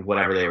or like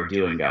whatever they were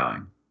doing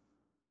going.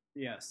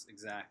 Yes,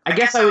 exactly. I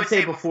guess I would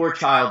say before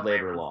child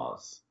labor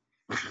laws.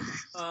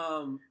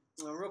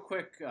 Real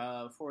quick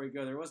before we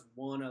go, there was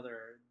one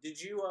other.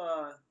 Did you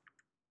want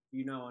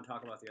to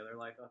talk about the other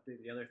life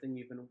update, the other thing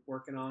you've been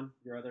working on,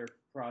 your other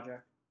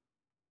project?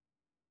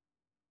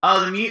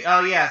 Oh,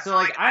 yeah. So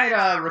like I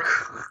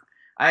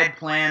I had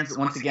plans.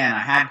 Once again, I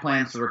had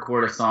plans to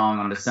record a song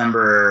on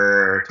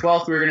December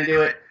 12th. We were gonna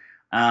do it,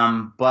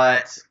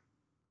 but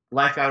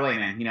life got away,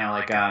 man. You know,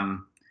 like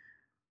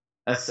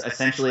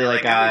essentially,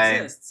 like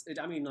It exists.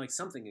 I mean, like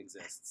something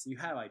exists. You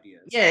have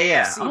ideas.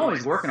 Yeah. I'm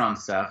always working on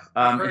stuff.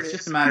 It's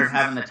just a matter of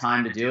having the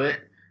time to do it,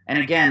 and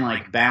again,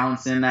 like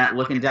balancing that,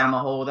 looking down the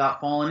hole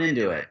without falling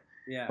into it.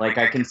 Yeah. Like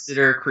I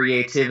consider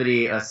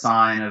creativity a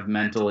sign of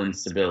mental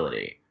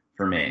instability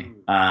for me.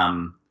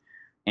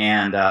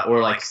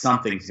 Or like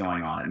something's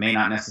going on. It may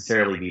not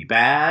necessarily be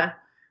bad,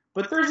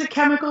 but there's a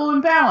chemical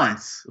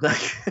imbalance.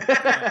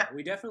 Yeah,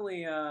 we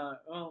definitely.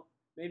 Well,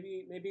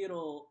 maybe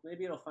it'll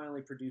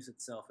finally produce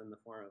itself in the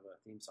form of a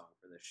theme song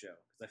for this show.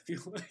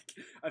 Because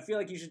I feel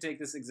like you should take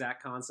this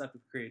exact concept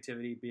of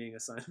creativity being a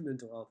sign of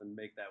mental health and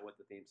make that what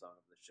the theme song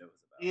of the show is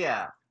about.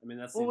 Yeah. I mean,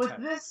 that's well with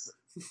this,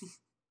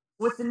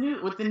 with the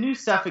new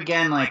stuff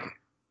again, like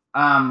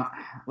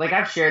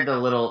I've shared the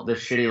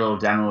shitty little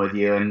demo with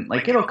you, and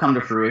like it'll come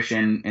to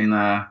fruition in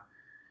the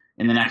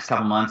next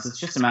couple months. It's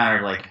just a matter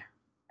of like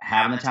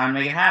having the time to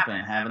make it happen,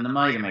 having the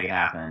money to make it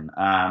happen,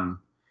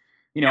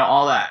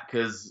 all that.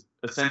 Because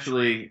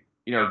essentially,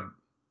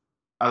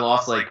 I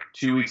lost like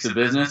 2 weeks of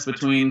business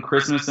between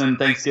Christmas and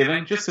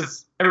Thanksgiving, just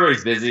because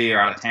everybody's busy or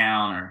out of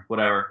town or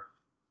whatever.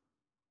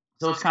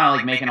 So it's kind of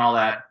like making all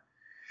that.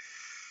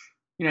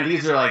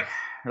 These are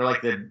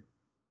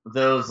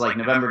those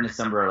November and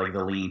December are like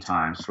the lean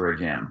times for a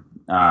gym.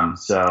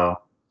 So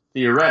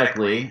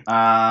theoretically,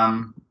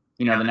 the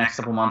next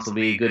couple months will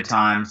be good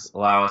times,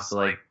 allow us to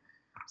like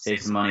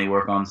save some money,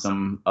 work on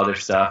some other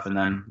stuff, and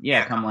then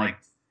come like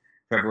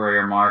February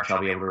or March,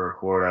 I'll be able to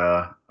record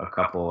a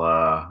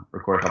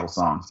couple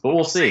songs. But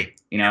we'll see.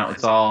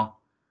 It's all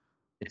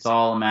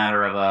a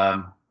matter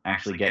of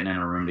actually getting in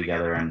a room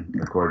together and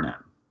recording it.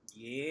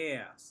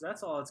 Yeah, so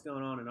that's all that's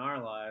going on in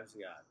our lives.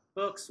 We got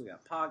books, we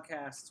got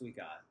podcasts, we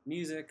got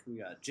music, we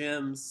got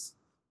gyms.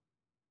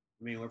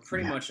 I mean, we're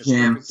pretty much a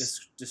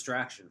perfect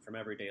distraction from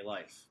everyday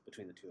life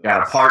between the two of us.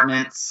 Got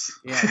apartments.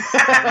 Yeah,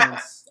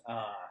 apartments.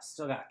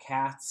 Still got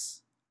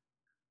cats.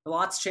 A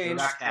lot's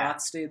changed. A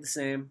lot stayed the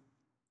same.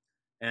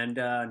 And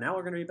now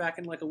we're going to be back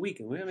in like a week.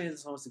 And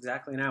it's almost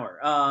exactly an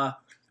hour.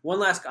 One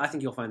last, I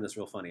think you'll find this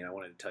real funny, and I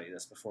wanted to tell you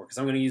this before, because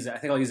I'm going to use it. I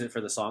think I'll use it for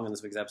the song in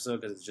this week's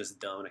episode, because it's just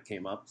dumb and it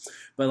came up.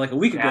 But like a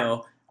week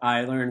ago,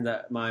 I learned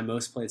that my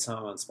most played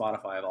song on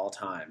Spotify of all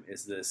time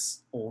is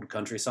this old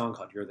country song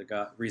called "You're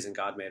the Reason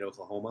God Made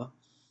Oklahoma."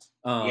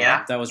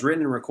 That was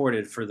written and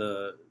recorded for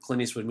the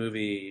Clint Eastwood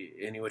movie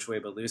Any Which Way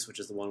But Loose, which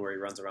is the one where he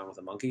runs around with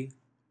a monkey.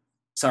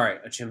 Sorry,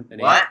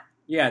 what?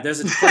 Yeah, there's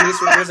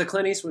a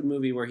Clint Eastwood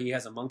movie where he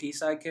has a monkey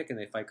sidekick and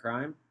they fight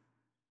crime.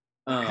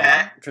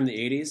 From the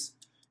 80s.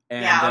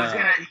 And,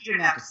 you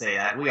didn't have to say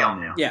that. We all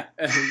knew. Yeah,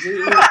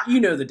 you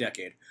know the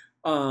decade.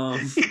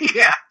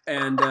 Yeah.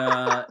 And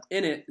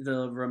in it,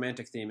 the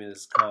romantic theme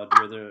is called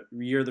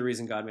 "You're the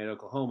Reason God Made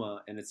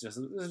Oklahoma," and it's just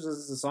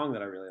a song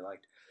that I really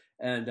liked.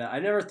 And I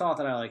never thought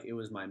that it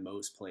was my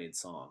most played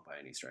song by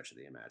any stretch of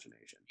the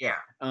imagination. Yeah.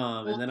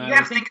 And then you got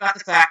to think about the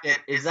fact that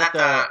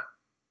the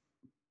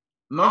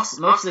most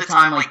of the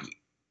time, like,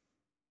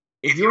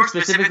 if you were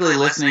specifically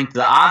listening to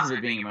the odds of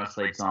it being your most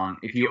played song,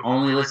 if you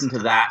only listen to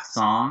that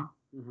song,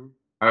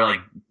 are like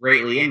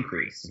greatly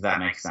increased. If that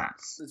makes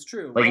sense. It's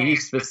true. Like if you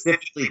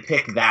specifically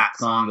pick that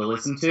song to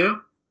listen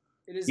to,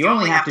 you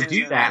only have to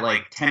do that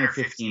like 10 or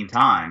 15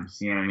 times.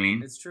 You know what I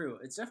mean? It's true.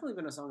 It's definitely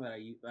been a song that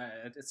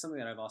it's something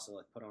that I've also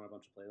like put on a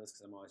bunch of playlists,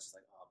 because I'm always just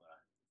like,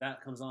 but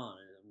that comes on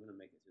and I'm gonna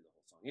make it through the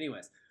whole song.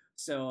 Anyways,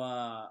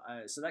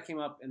 so that came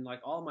up, and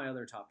like all my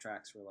other top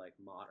tracks were like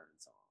modern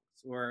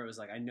songs, where it was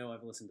like I know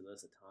I've listened to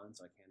this a ton,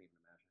 so I can't even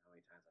imagine how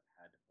many times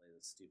I've had to play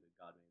this stupid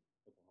God Made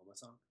Oklahoma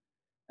song.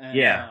 And,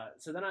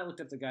 so then I looked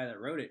up the guy that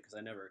wrote it, because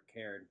I never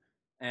cared,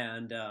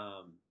 and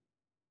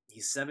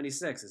he's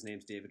 76. His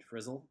name's David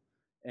Frizzle.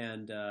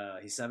 And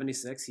he's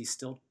 76. He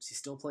still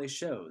plays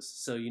shows.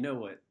 So you know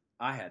what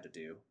I had to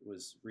do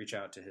was reach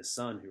out to his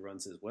son, who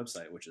runs his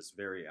website, which is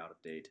very out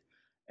of date.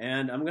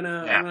 And I'm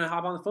gonna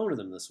hop on the phone with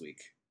him this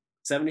week.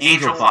 76.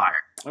 Angel Fire.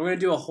 I'm gonna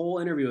do a whole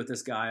interview with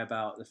this guy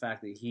about the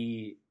fact that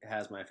he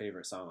has my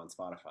favorite song on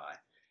Spotify.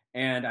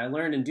 And I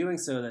learned in doing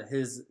so that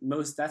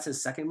that's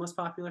his second most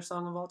popular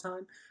song of all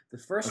time. The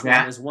first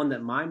one is one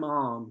that my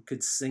mom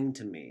could sing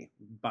to me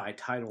by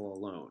title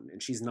alone,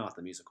 and she's not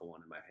the musical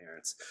one in my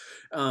parents.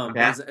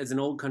 It's an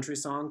old country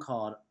song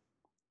called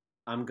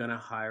 "I'm Gonna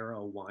Hire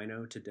a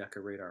Wino to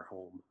Decorate Our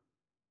Home."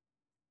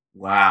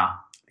 Wow.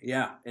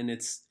 Yeah, and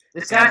this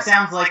guy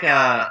sounds like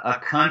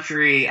a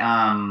country.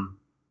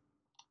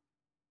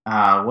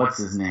 What's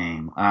his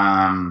name?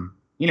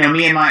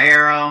 Me and My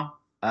Arrow.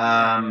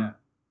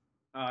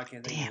 I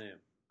can't think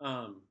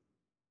of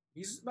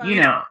his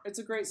name. It's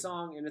a great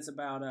song, and it's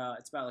about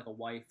like a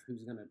wife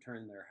who's gonna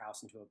turn their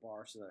house into a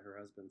bar so that her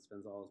husband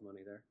spends all his money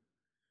there.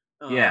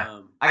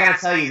 I gotta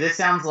tell you, this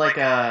sounds like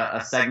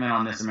a segment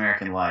on This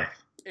American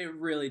Life. It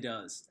really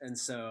does, and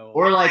so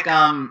or like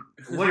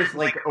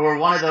or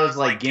one of those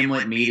like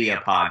Gimlet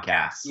Media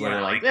podcasts where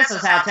they're like, this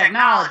is how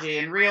technology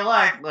in real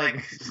life,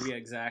 like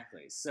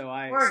exactly. So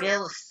I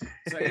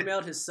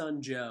emailed his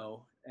son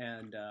Joe,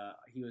 And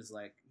he was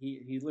like,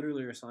 he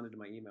literally responded to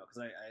my email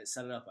because I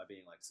set it up by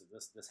being like, so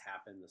this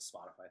happened, this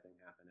Spotify thing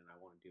happened, and I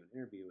want to do an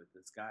interview with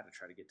this guy to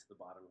try to get to the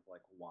bottom of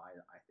like why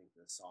I think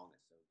this song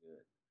is so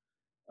good.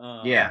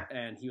 Yeah.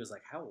 And he was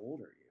like, how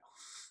old are you?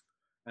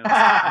 And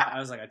I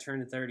was like, I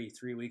turned 30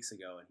 3 weeks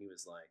ago, and he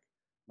was like,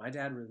 my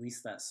dad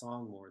released that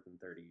song more than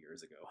 30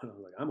 years ago. And I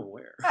was like, I'm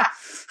aware.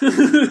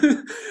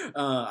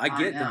 I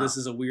get that this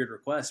is a weird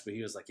request, but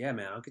he was like, yeah,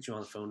 man, I'll get you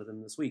on the phone with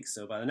him this week.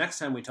 So by the next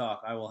time we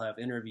talk, I will have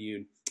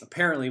interviewed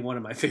apparently one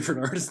of my favorite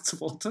artists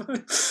of all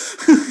time.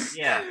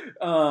 Yeah.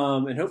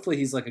 And hopefully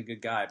he's like a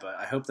good guy, but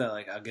I hope that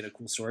like I'll get a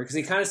cool story because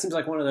he kind of seems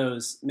like one of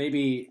those,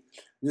 maybe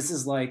this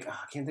is like,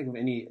 I can't think of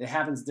any, it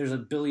happens, there's a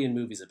billion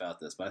movies about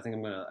this, but I think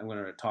I'm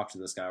going to talk to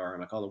this guy where I'm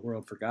like, oh, the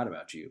world forgot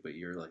about you, but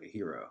you're like a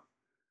hero.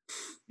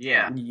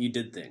 Yeah. You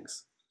did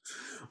things.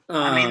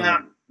 I mean,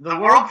 the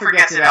world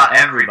forgets about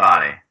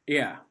everybody.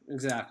 Yeah,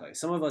 exactly.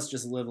 Some of us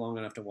just live long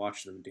enough to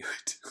watch them do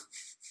it.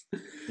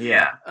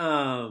 Yeah.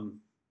 But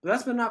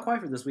that's been not quite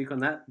for this week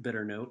on that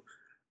bitter note.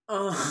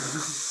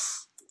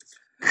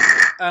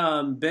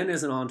 Ben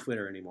isn't on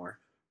Twitter anymore,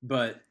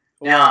 but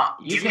now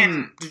you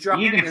can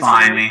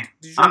find me.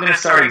 I'm going to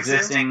start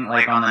existing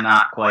like on the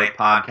Not Quite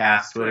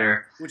Podcast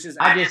Twitter, which is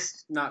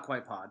Not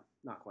Quite Pod.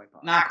 Not quite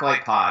pod. Not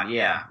quite pod.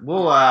 Yeah,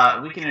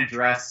 we can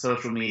address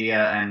social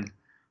media and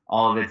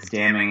all of its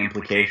damning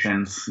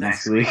implications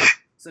next week.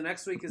 So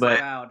next week is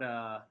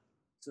about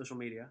social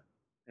media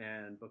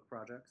and book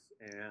projects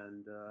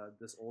and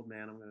this old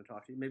man I'm going to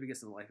talk to. Maybe get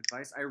some life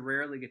advice. I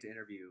rarely get to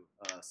interview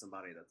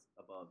somebody that's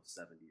above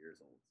 70 years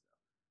old.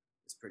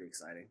 So it's pretty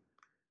exciting.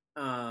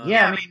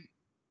 Yeah, I mean,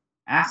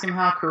 ask him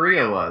how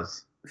Korea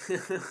was. I'm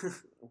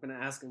going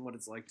to ask him what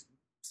it's like to.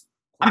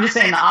 I'm just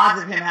saying the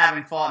odds of him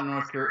having fought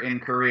in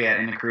Korea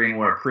in the Korean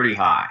War are pretty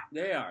high.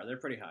 They're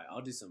pretty high.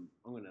 I'm gonna dig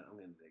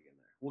in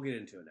there. We'll get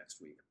into it next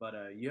week. But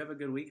you have a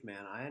good week,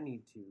 man. I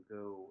need to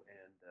go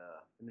and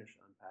finish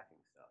unpacking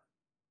stuff.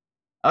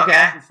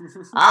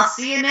 Okay. I'll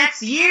see you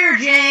next year,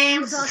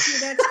 James. I'll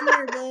see you next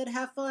year, bud.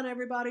 Have fun,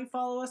 everybody.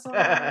 Follow us on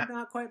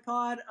Not Quite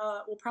Pod.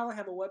 We'll probably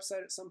have a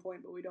website at some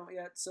point, but we don't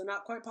yet. So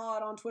Not Quite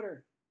Pod on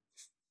Twitter.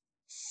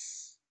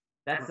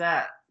 That's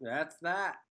that. That's that.